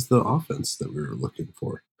 this is the offense that we were looking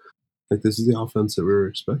for. Like, this is the offense that we were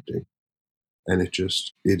expecting. And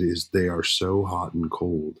they are so hot and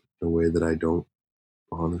cold in a way that I don't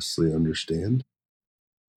honestly understand.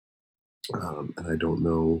 And I don't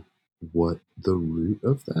know what the root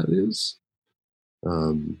of that is.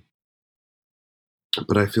 But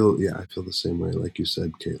I feel the same way, like you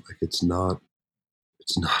said, Kate. Like, it's not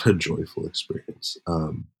a joyful experience.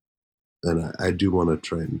 And I do want to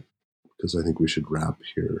try and, because I think we should wrap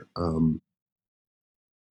here.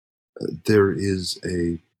 There is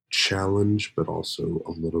a challenge, but also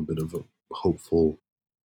a little bit of a hopeful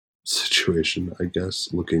situation, I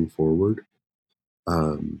guess, looking forward.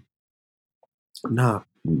 Not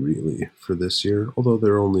really for this year, although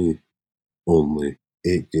they're only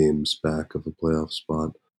 8 games back of a playoff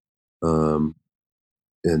spot. And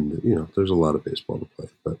there's a lot of baseball to play,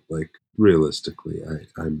 but like realistically,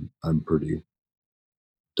 I'm pretty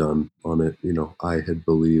done on it. I had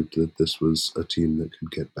believed that this was a team that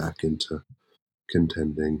could get back into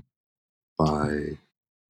contending by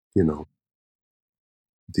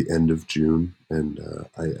the end of June, and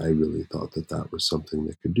I really thought that was something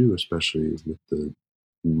they could do, especially with the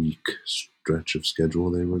weak stretch of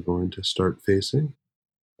schedule they were going to start facing.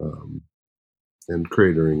 And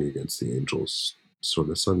cratering against the Angels sort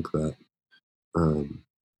of sunk that.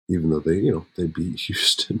 Even though they beat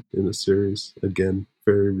Houston in a series again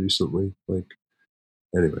very recently.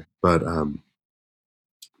 Anyway, but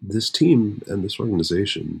this team and this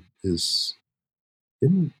organization is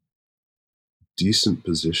in decent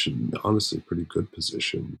position, honestly, pretty good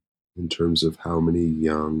position in terms of how many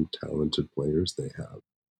young, talented players they have.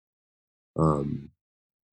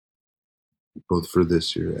 Both for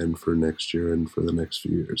this year and for next year and for the next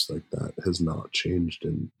few years. Like, that has not changed,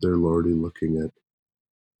 and they're already looking at,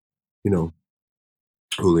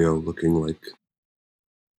 Julio looking like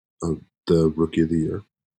the rookie of the year.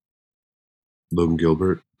 Logan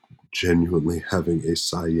Gilbert genuinely having a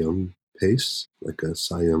Cy Young pace, like a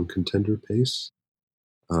Cy Young contender pace.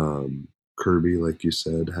 Kirby, like you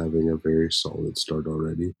said, having a very solid start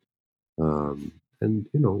already. And,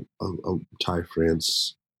 Ty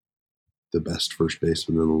France the best first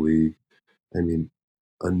baseman in the league. I mean,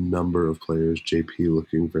 a number of players, JP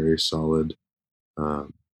looking very solid.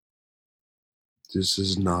 This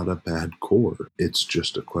is not a bad core. It's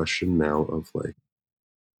just a question now of like,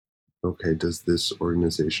 okay, does this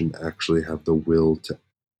organization actually have the will to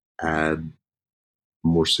add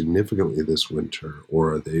more significantly this winter,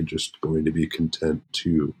 or are they just going to be content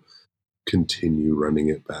to continue running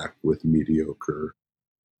it back with mediocre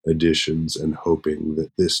additions and hoping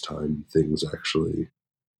that this time things actually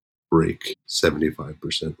break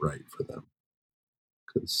 75% right for them?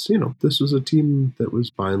 Because, this was a team that was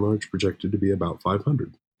by and large projected to be about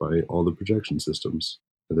 500 by all the projection systems.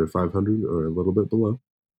 Either 500 or a little bit below.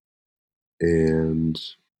 And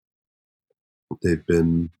they've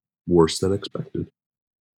been worse than expected.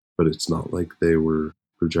 But it's not like they were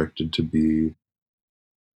projected to be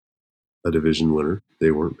a division winner.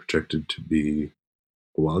 They weren't projected to be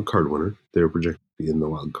a wild card winner. They were projected to be in the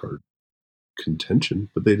wild card contention,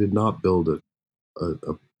 but they did not build a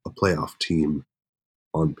playoff team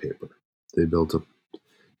on paper. They built a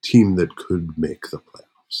team that could make the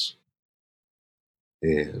playoffs.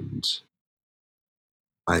 And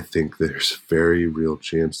I think there's a very real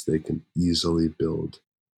chance they can easily build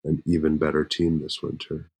an even better team this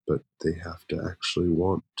winter, but they have to actually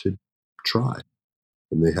want to try.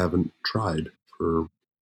 And they haven't tried for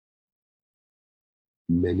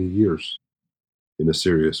many years in a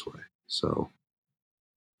serious way. So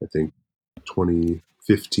I think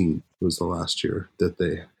 2015 was the last year that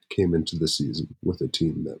they came into the season with a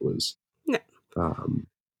team that was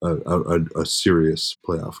a serious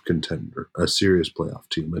playoff contender, a serious playoff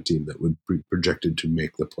team, a team that would be projected to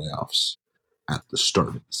make the playoffs at the start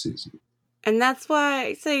of the season. And that's why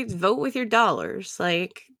I say vote with your dollars.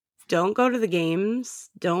 Like, don't go to the games.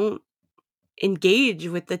 Don't engage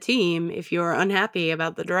with the team if you're unhappy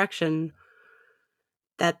about the direction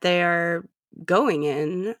that they are going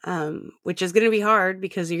in, which is going to be hard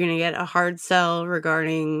because you're going to get a hard sell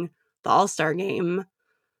regarding the All-Star game.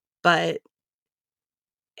 But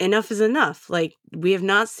enough is enough. Like, we have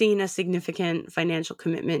not seen a significant financial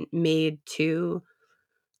commitment made to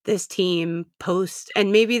this team post,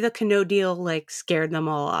 and maybe the Cano deal like scared them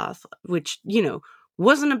all off, which,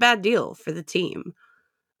 wasn't a bad deal for the team.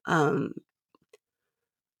 I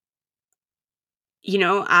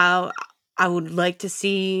would like to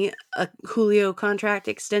see a Julio contract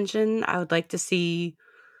extension. I would like to see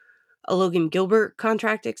a Logan Gilbert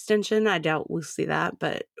contract extension. I doubt we'll see that,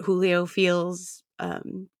 but Julio feels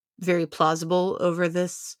very plausible over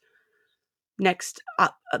this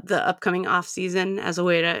the upcoming off season as a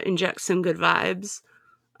way to inject some good vibes.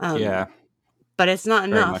 Yeah, but it's not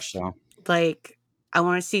very enough. much so. Like, I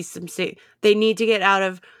want to see some. They need to get out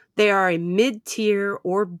of. They are a mid-tier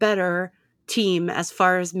or better team as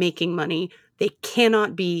far as making money. They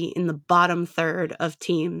cannot be in the bottom third of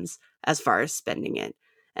teams as far as spending it.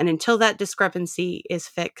 And until that discrepancy is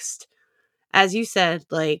fixed, as you said,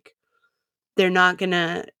 like, they're not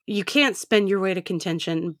gonna. You can't spend your way to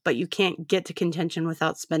contention, but you can't get to contention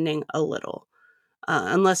without spending a little.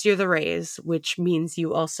 Unless you're the Rays, which means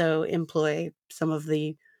you also employ some of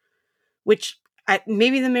the,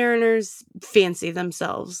 maybe the Mariners fancy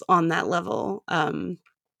themselves on that level.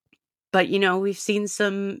 But, we've seen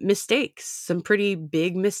some mistakes, some pretty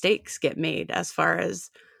big mistakes get made as far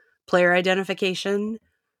as player identification.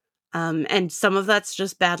 And some of that's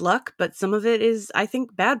just bad luck, but some of it is, I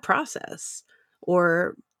think, bad process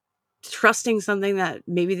or trusting something that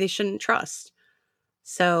maybe they shouldn't trust.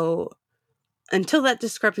 So until that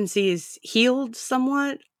discrepancy is healed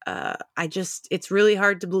somewhat, it's really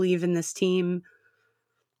hard to believe in this team,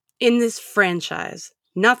 in this franchise.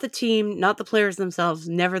 Not the team, not the players themselves,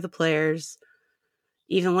 never the players,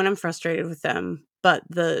 even when I'm frustrated with them, but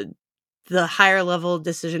the higher level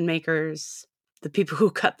decision makers, the people who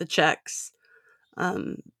cut the checks.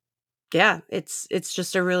 It's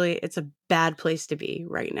just it's a bad place to be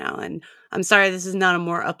right now. And I'm sorry this is not a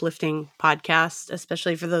more uplifting podcast,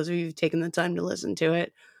 especially for those of you who've taken the time to listen to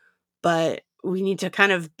it. But we need to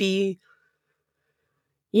kind of be,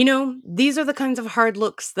 these are the kinds of hard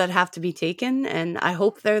looks that have to be taken. And I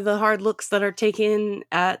hope they're the hard looks that are taken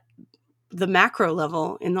at the macro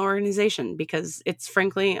level in the organization, because it's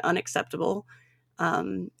frankly unacceptable.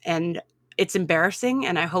 And it's embarrassing.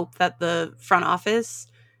 And I hope that the front office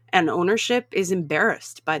and ownership is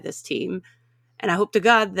embarrassed by this team. And I hope to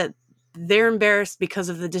God that they're embarrassed because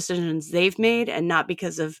of the decisions they've made and not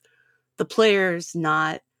because of the players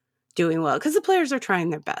not doing well. Because the players are trying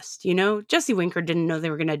their best. Jesse Winker didn't know they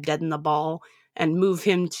were going to deaden the ball and move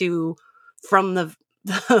him from the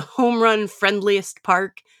home run friendliest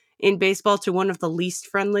park in baseball to one of the least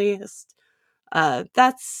friendliest.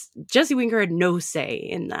 That's Jesse Winker had no say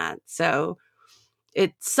in that. So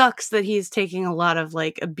it sucks that he's taking a lot of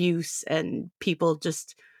like abuse and people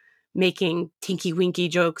just making tinky winky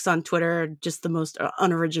jokes on Twitter, just the most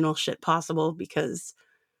unoriginal shit possible, because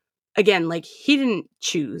again, like, he didn't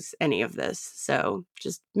choose any of this. So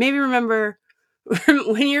just maybe remember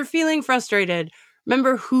when you're feeling frustrated,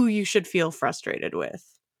 remember who you should feel frustrated with.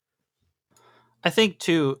 I think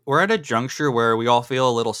too, we're at a juncture where we all feel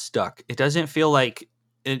a little stuck. It doesn't feel like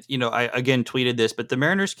it, I again tweeted this, but the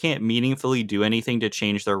Mariners can't meaningfully do anything to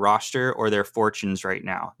change their roster or their fortunes right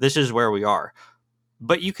now. This is where we are.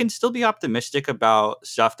 But you can still be optimistic about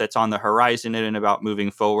stuff that's on the horizon and about moving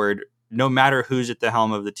forward, no matter who's at the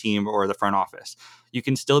helm of the team or the front office. You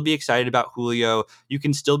can still be excited about Julio. You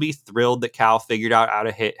can still be thrilled that Cal figured out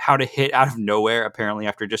how to hit out of nowhere, apparently,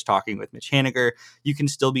 after just talking with Mitch Haniger. You can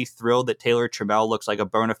still be thrilled that Taylor Trammell looks like a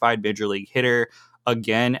bona fide major league hitter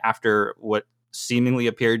again after what seemingly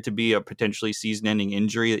appeared to be a potentially season-ending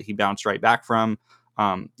injury that he bounced right back from.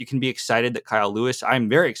 You can be excited that Kyle Lewis, I'm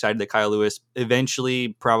very excited that Kyle Lewis eventually,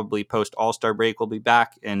 probably post All-Star break, will be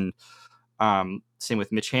back. And same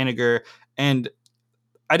with Mitch Haniger. And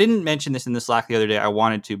I didn't mention this in the Slack the other day. I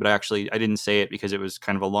wanted to, but I didn't say it because it was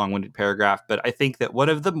kind of a long-winded paragraph. But I think that one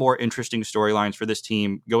of the more interesting storylines for this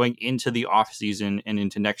team going into the offseason and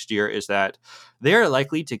into next year is that they are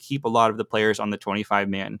likely to keep a lot of the players on the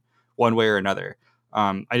 25-man one way or another.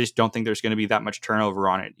 I just don't think there's going to be that much turnover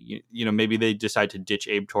on it. Maybe they decide to ditch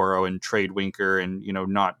Abe Toro and trade Winker and,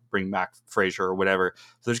 not bring back Frazier or whatever.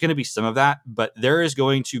 So there's going to be some of that, but there is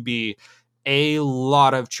going to be a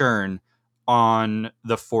lot of churn on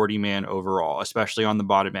the 40-man overall, especially on the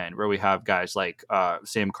bottom end, where we have guys like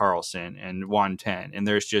Sam Carlson and Juan Ten. And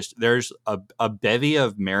there's a bevy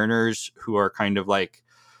of Mariners who are kind of like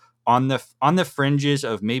on the fringes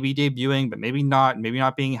of maybe debuting, but maybe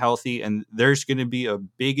not being healthy. And there's going to be a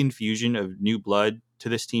big infusion of new blood to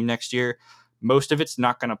this team next year. Most of it's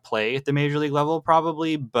not going to play at the major league level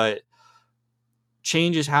probably, but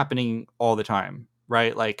change is happening all the time,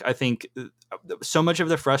 right? Like, I think so much of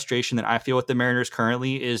the frustration that I feel with the Mariners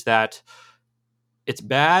currently is that it's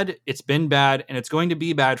bad, it's been bad, and it's going to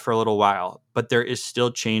be bad for a little while, but there is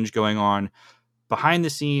still change going on behind the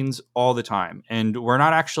scenes all the time. And we're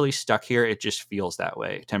not actually stuck here. It just feels that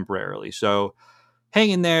way temporarily. So hang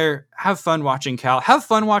in there, have fun watching Cal, have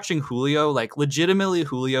fun watching Julio. Like, legitimately,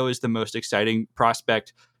 Julio is the most exciting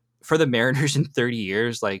prospect for the Mariners in 30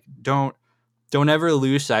 years. Like, don't ever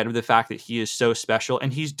lose sight of the fact that he is so special.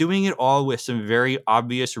 And he's doing it all with some very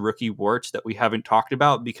obvious rookie warts that we haven't talked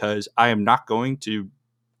about, because I am not going to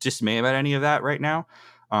dismay about any of that right now.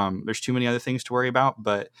 There's too many other things to worry about,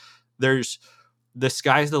 but the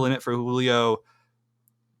sky's the limit for Julio.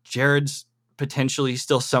 Jared's potentially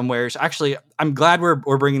still somewheres. Actually, I'm glad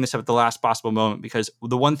we're bringing this up at the last possible moment, because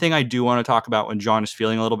the one thing I do want to talk about when John is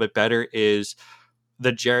feeling a little bit better is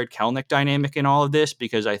the Jared Kelenic dynamic in all of this,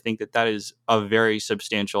 because I think that is a very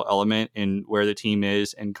substantial element in where the team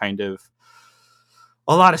is and kind of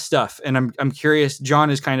a lot of stuff. And I'm curious. John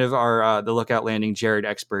is kind of our the lookout landing Jared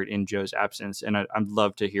expert in Joe's absence, and I'd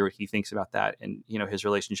love to hear what he thinks about that and his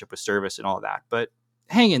relationship with Service and all of that. But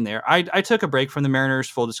hang in there. I took a break from the Mariners.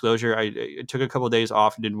 Full disclosure, I took a couple of days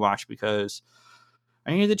off and didn't watch because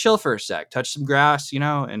I needed to chill for a sec, touch some grass,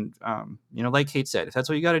 and like Kate said, if that's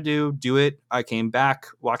what you got to do it. I came back,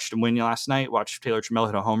 watched them win last night, watched Taylor Trammell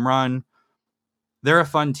hit a home run. They're a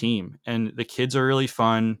fun team, and the kids are really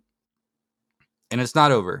fun, and it's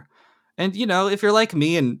not over. And, if you're like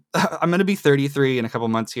me, and I'm going to be 33 in a couple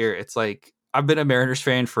months here, it's like, I've been a Mariners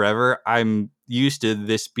fan forever. I'm used to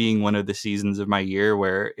this being one of the seasons of my year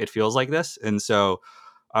where it feels like this. And so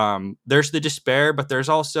there's the despair, but there's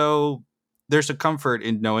a comfort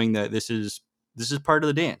in knowing that this is part of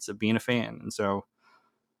the dance of being a fan. And so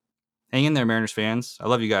hang in there, Mariners fans. I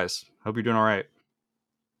love you guys. Hope you're doing all right.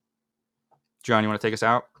 John, you want to take us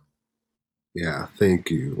out? Yeah, thank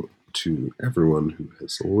you to everyone who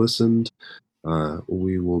has listened.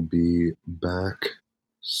 We will be back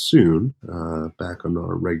soon, back on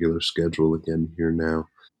our regular schedule again here now.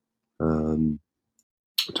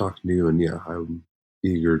 Talking to you, and yeah, I'm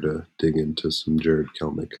eager to dig into some Jared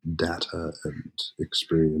Kelenic data and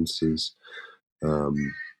experiences.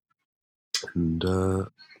 And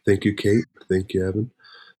thank you, Kate. Thank you, Evan.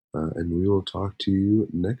 And we will talk to you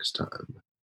next time.